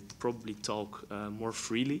 well, they probably talk more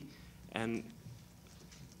freely, and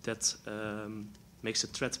that makes the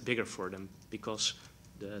threat bigger for them because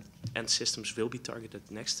the end systems will be targeted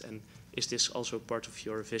next. And is this also part of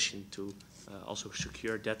your vision to also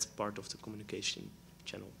secure that part of the communication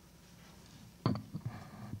channel?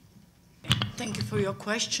 Thank you for your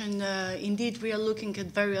question. Indeed, we are looking at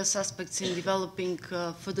various aspects in developing,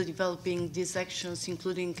 further developing these actions,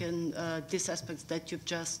 including in these aspects that you've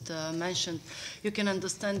just mentioned. You can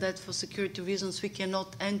understand that for security reasons, we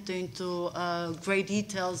cannot enter into great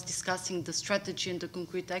details discussing the strategy and the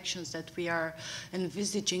concrete actions that we are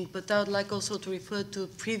envisaging. But I would like also to refer to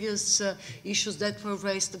previous issues that were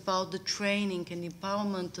raised about the training and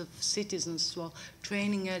empowerment of citizens. Well,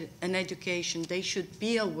 training and education, they should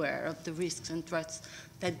be aware of the risks and threats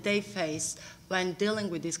that they face when dealing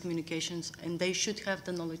with these communications, and they should have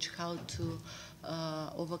the knowledge how to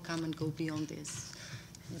overcome and go beyond this,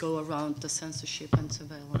 go around the censorship and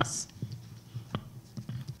surveillance.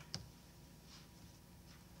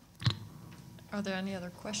 Are there any other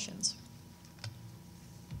questions?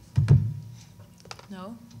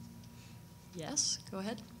 No? Yes, go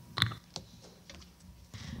ahead.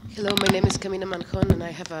 Hello, my name is Camina Manjon, and I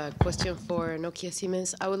have a question for Nokia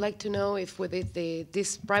Siemens. I would like to know if with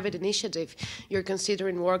this private initiative, you're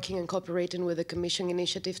considering working and cooperating with the Commission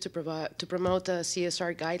initiative to promote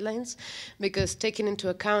CSR guidelines, because taking into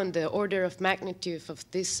account the order of magnitude of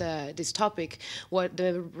this topic, what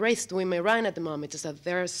the risk we may run at the moment is that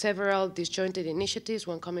there are several disjointed initiatives,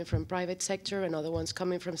 one coming from private sector and other ones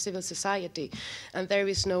coming from civil society, and there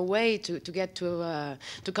is no way to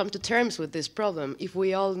come to terms with this problem if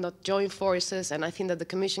we all not join forces, and I think that the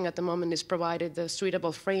Commission at the moment is provided the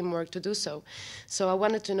suitable framework to do so. So I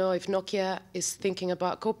wanted to know if Nokia is thinking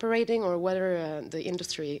about cooperating or whether the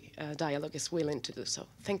industry dialogue is willing to do so.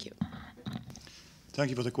 Thank you. Thank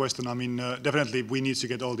you for the question. I mean, definitely we need to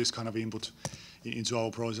get all this kind of input into our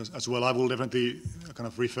process as well. I will definitely kind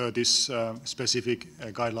of refer this specific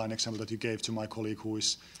guideline example that you gave to my colleague who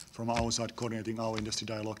is from our side coordinating our industry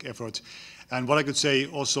dialogue effort. And what I could say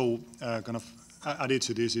also kind of added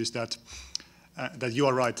to this is that you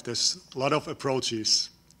are right. There's a lot of approaches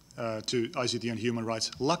to ICT and human rights.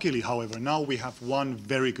 Luckily, however, now we have one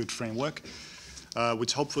very good framework,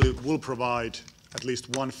 which hopefully will provide at least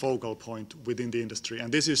one focal point within the industry.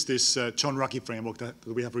 And this is this John Ruggie framework that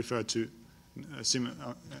we have referred to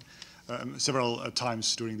several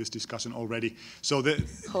times during this discussion already. So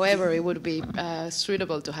however, it would be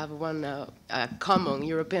suitable to have one common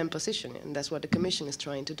European position, and that's what the Commission is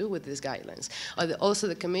trying to do with these guidelines. Also,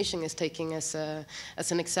 the Commission is taking as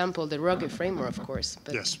an example the Ruggie framework, of course.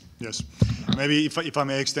 But yes, yes. Maybe if I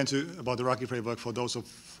may extend about the Ruggie framework for those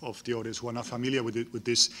of the audience who are not familiar with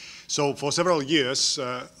this. So for several years,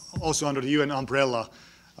 also under the UN umbrella,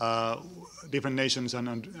 different nations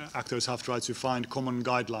and actors have tried to find common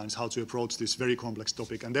guidelines how to approach this very complex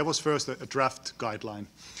topic. And there was first a draft guideline,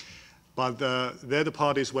 but there the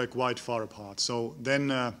parties were quite far apart. So then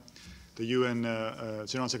the UN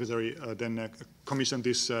General Secretary then commissioned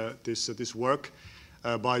this work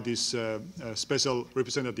by this special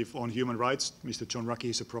representative on human rights, Mr. John Ruggie.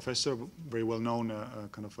 He's a professor, very well-known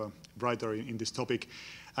kind of a writer in this topic.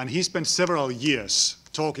 And he spent several years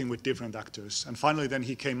talking with different actors. And finally, then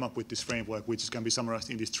he came up with this framework, which can be summarized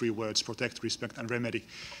in these three words: protect, respect, and remedy.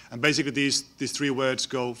 And basically, these three words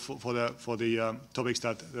go for the topics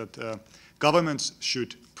that governments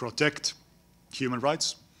should protect human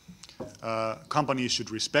rights, companies should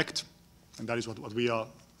respect, and that is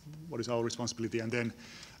what is our responsibility. And then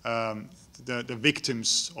the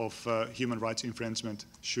victims of human rights infringement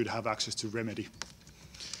should have access to remedy.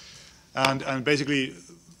 And basically,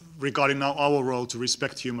 regarding now our role to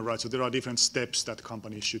respect human rights, so there are different steps that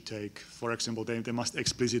companies should take. For example, they must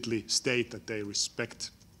explicitly state that they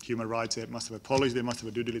respect human rights. They must have a policy. They must have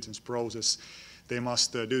a due diligence process. They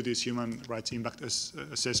must do these human rights impact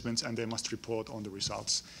assessments, and they must report on the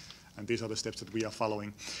results. And these are the steps that we are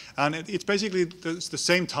following. And it's basically the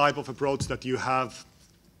same type of approach that you have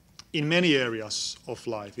in many areas of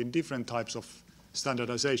life, in different types of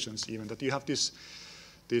standardizations even, that you have this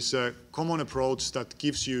common approach that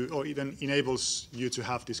gives you, or even enables you to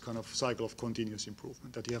have this kind of cycle of continuous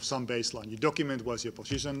improvement, that you have some baseline. You document what's your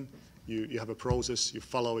position, you have a process, you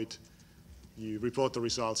follow it, you report the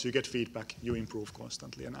results, you get feedback, you improve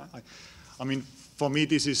constantly. And I mean, for me,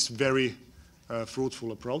 this is very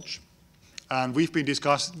fruitful approach. And we've been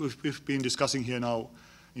discussing here now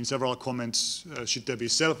in several comments, should there be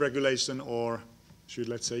self-regulation, or should,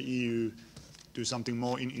 let's say, EU do something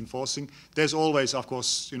more in enforcing? There's always, of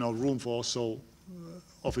course, room for also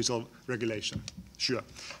official regulation, sure.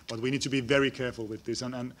 But we need to be very careful with this.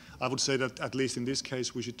 And I would say that at least in this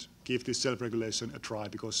case, we should give this self-regulation a try,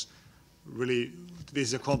 because really this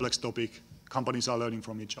is a complex topic. Companies are learning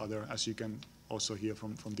from each other, as you can also hear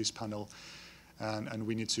from this panel. And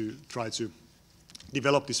we need to try to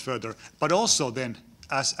develop this further. But also then,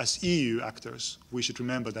 as EU actors, we should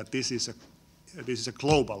remember that this is a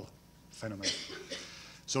global phenomenon.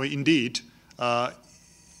 So indeed,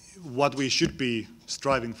 what we should be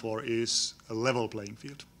striving for is a level playing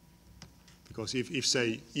field. Because if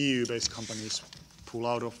say, EU-based companies pull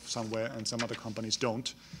out of somewhere and some other companies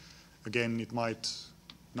don't, again, it might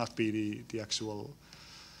not be the actual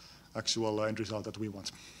end result that we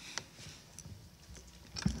want.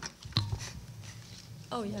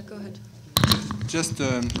 Oh yeah, go ahead. Just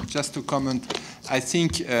to comment, I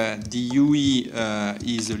think the UE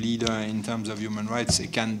is a leader in terms of human rights.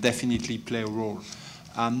 It can definitely play a role.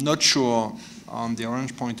 I'm not sure, on the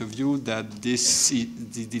Orange point of view, that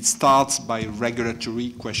it starts by regulatory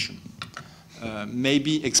question.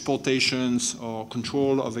 Maybe exportations or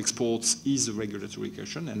control of exports is a regulatory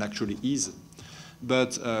question, and actually is.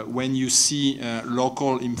 But when you see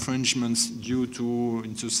local infringements due to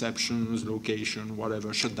interceptions, location,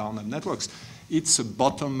 whatever, shutdown of networks, it's a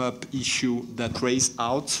bottom-up issue that raised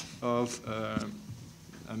out of,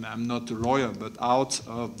 I'm not a lawyer, but out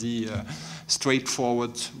of the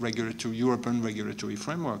straightforward European regulatory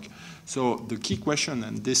framework. So the key question,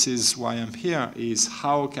 and this is why I'm here, is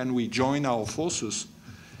how can we join our forces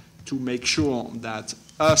to make sure that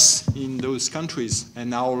us in those countries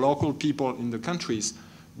and our local people in the countries,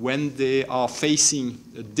 when they are facing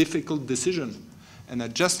a difficult decision, and I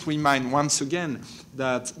just remind once again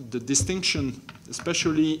that the distinction,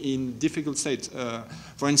 especially in difficult states,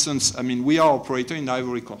 for instance, I mean, we are operator in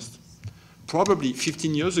Ivory Coast. Probably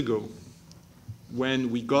 15 years ago, when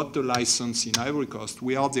we got the license in Ivory Coast,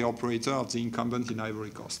 we are the operator of the incumbent in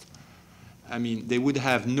Ivory Coast. I mean, they would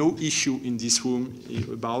have no issue in this room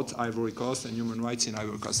about Ivory Coast and human rights in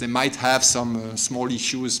Ivory Coast. They might have some small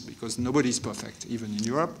issues because nobody is perfect, even in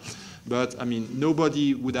Europe. But, I mean,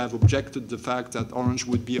 nobody would have objected the fact that Orange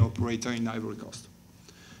would be operator in Ivory Coast.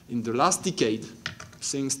 In the last decade,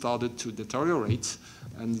 things started to deteriorate.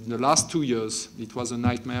 And in the last 2 years, it was a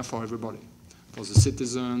nightmare for everybody. For the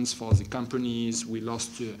citizens, for the companies, we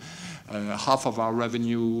lost half of our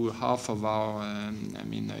revenue, half of our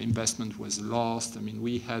investment was lost. I mean,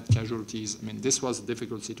 we had casualties. I mean, this was a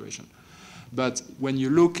difficult situation. But when you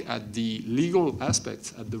look at the legal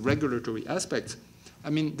aspects, at the regulatory aspects, I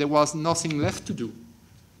mean, there was nothing left to do.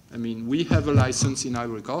 I mean, we have a license in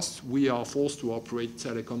Ivory Coast. We are forced to operate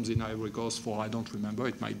telecoms in Ivory Coast for, I don't remember,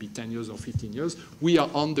 it might be 10 years or 15 years. We are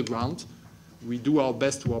on the ground. We do our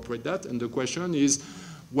best to operate that, and the question is,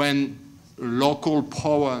 when local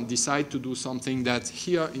power decide to do something that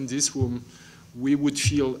here in this room we would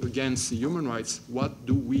feel against the human rights, what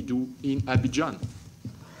do we do in Abidjan?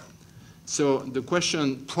 So the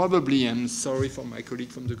question probably, and sorry for my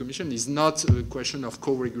colleague from the Commission, is not a question of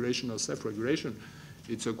co-regulation or self-regulation.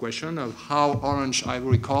 It's a question of how Orange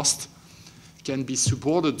Ivory Coast can be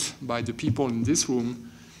supported by the people in this room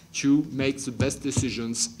to make the best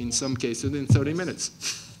decisions, in some cases, in 30 minutes.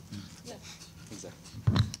 Yeah. Exactly.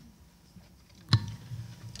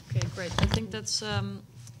 Okay, great. I think that's a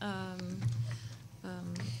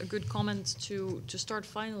good comment to start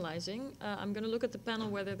finalizing. I'm going to look at the panel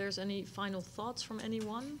whether there's any final thoughts from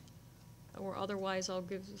anyone, or otherwise I'll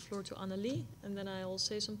give the floor to Anneli, and then I'll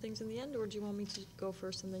say some things in the end, or do you want me to go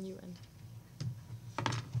first and then you end?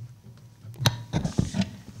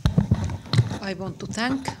 I want to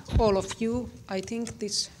thank all of you. I think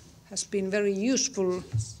this has been very useful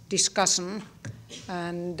discussion,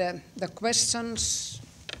 and the questions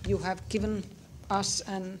you have given us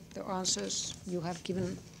and the answers you have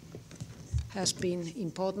given has been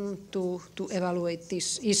important to evaluate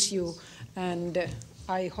this issue, and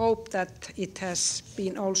I hope that it has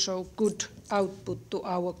been also good output to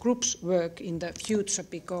our group's work in the future,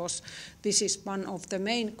 because this is one of the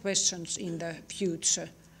main questions in the future.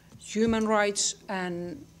 Human rights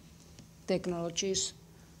and technologies,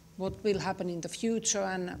 what will happen in the future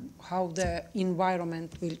and how the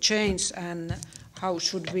environment will change, and how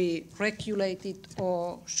should we regulate it,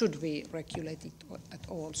 or should we regulate it at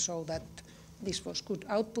all. So that this was good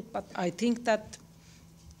output, but I think that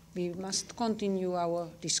we must continue our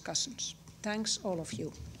discussions. Thanks all of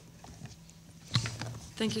you.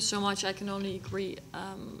 Thank you so much. I can only agree.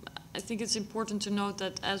 I think it's important to note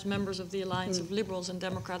that as members of the Alliance of Liberals and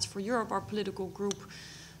Democrats for Europe, our political group,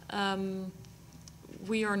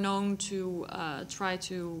 we are known to try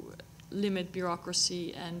to limit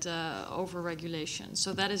bureaucracy and over-regulation.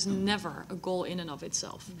 So that is never a goal in and of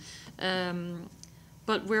itself.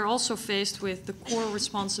 But we're also faced with the core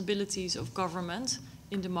responsibilities of government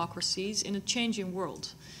in democracies in a changing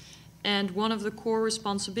world. And one of the core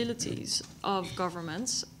responsibilities of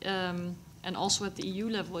governments, and also at the EU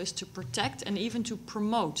level, is to protect and even to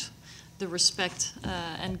promote the respect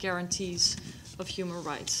and guarantees of human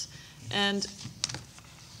rights. And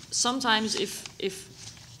sometimes if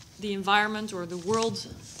the environment or the world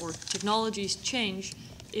or technologies change,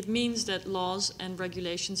 it means that laws and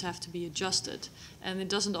regulations have to be adjusted. And it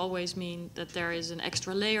doesn't always mean that there is an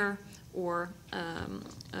extra layer or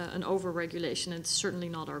an over-regulation. It's certainly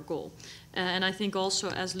not our goal. And I think also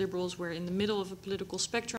as liberals, we're in the middle of a political spectrum.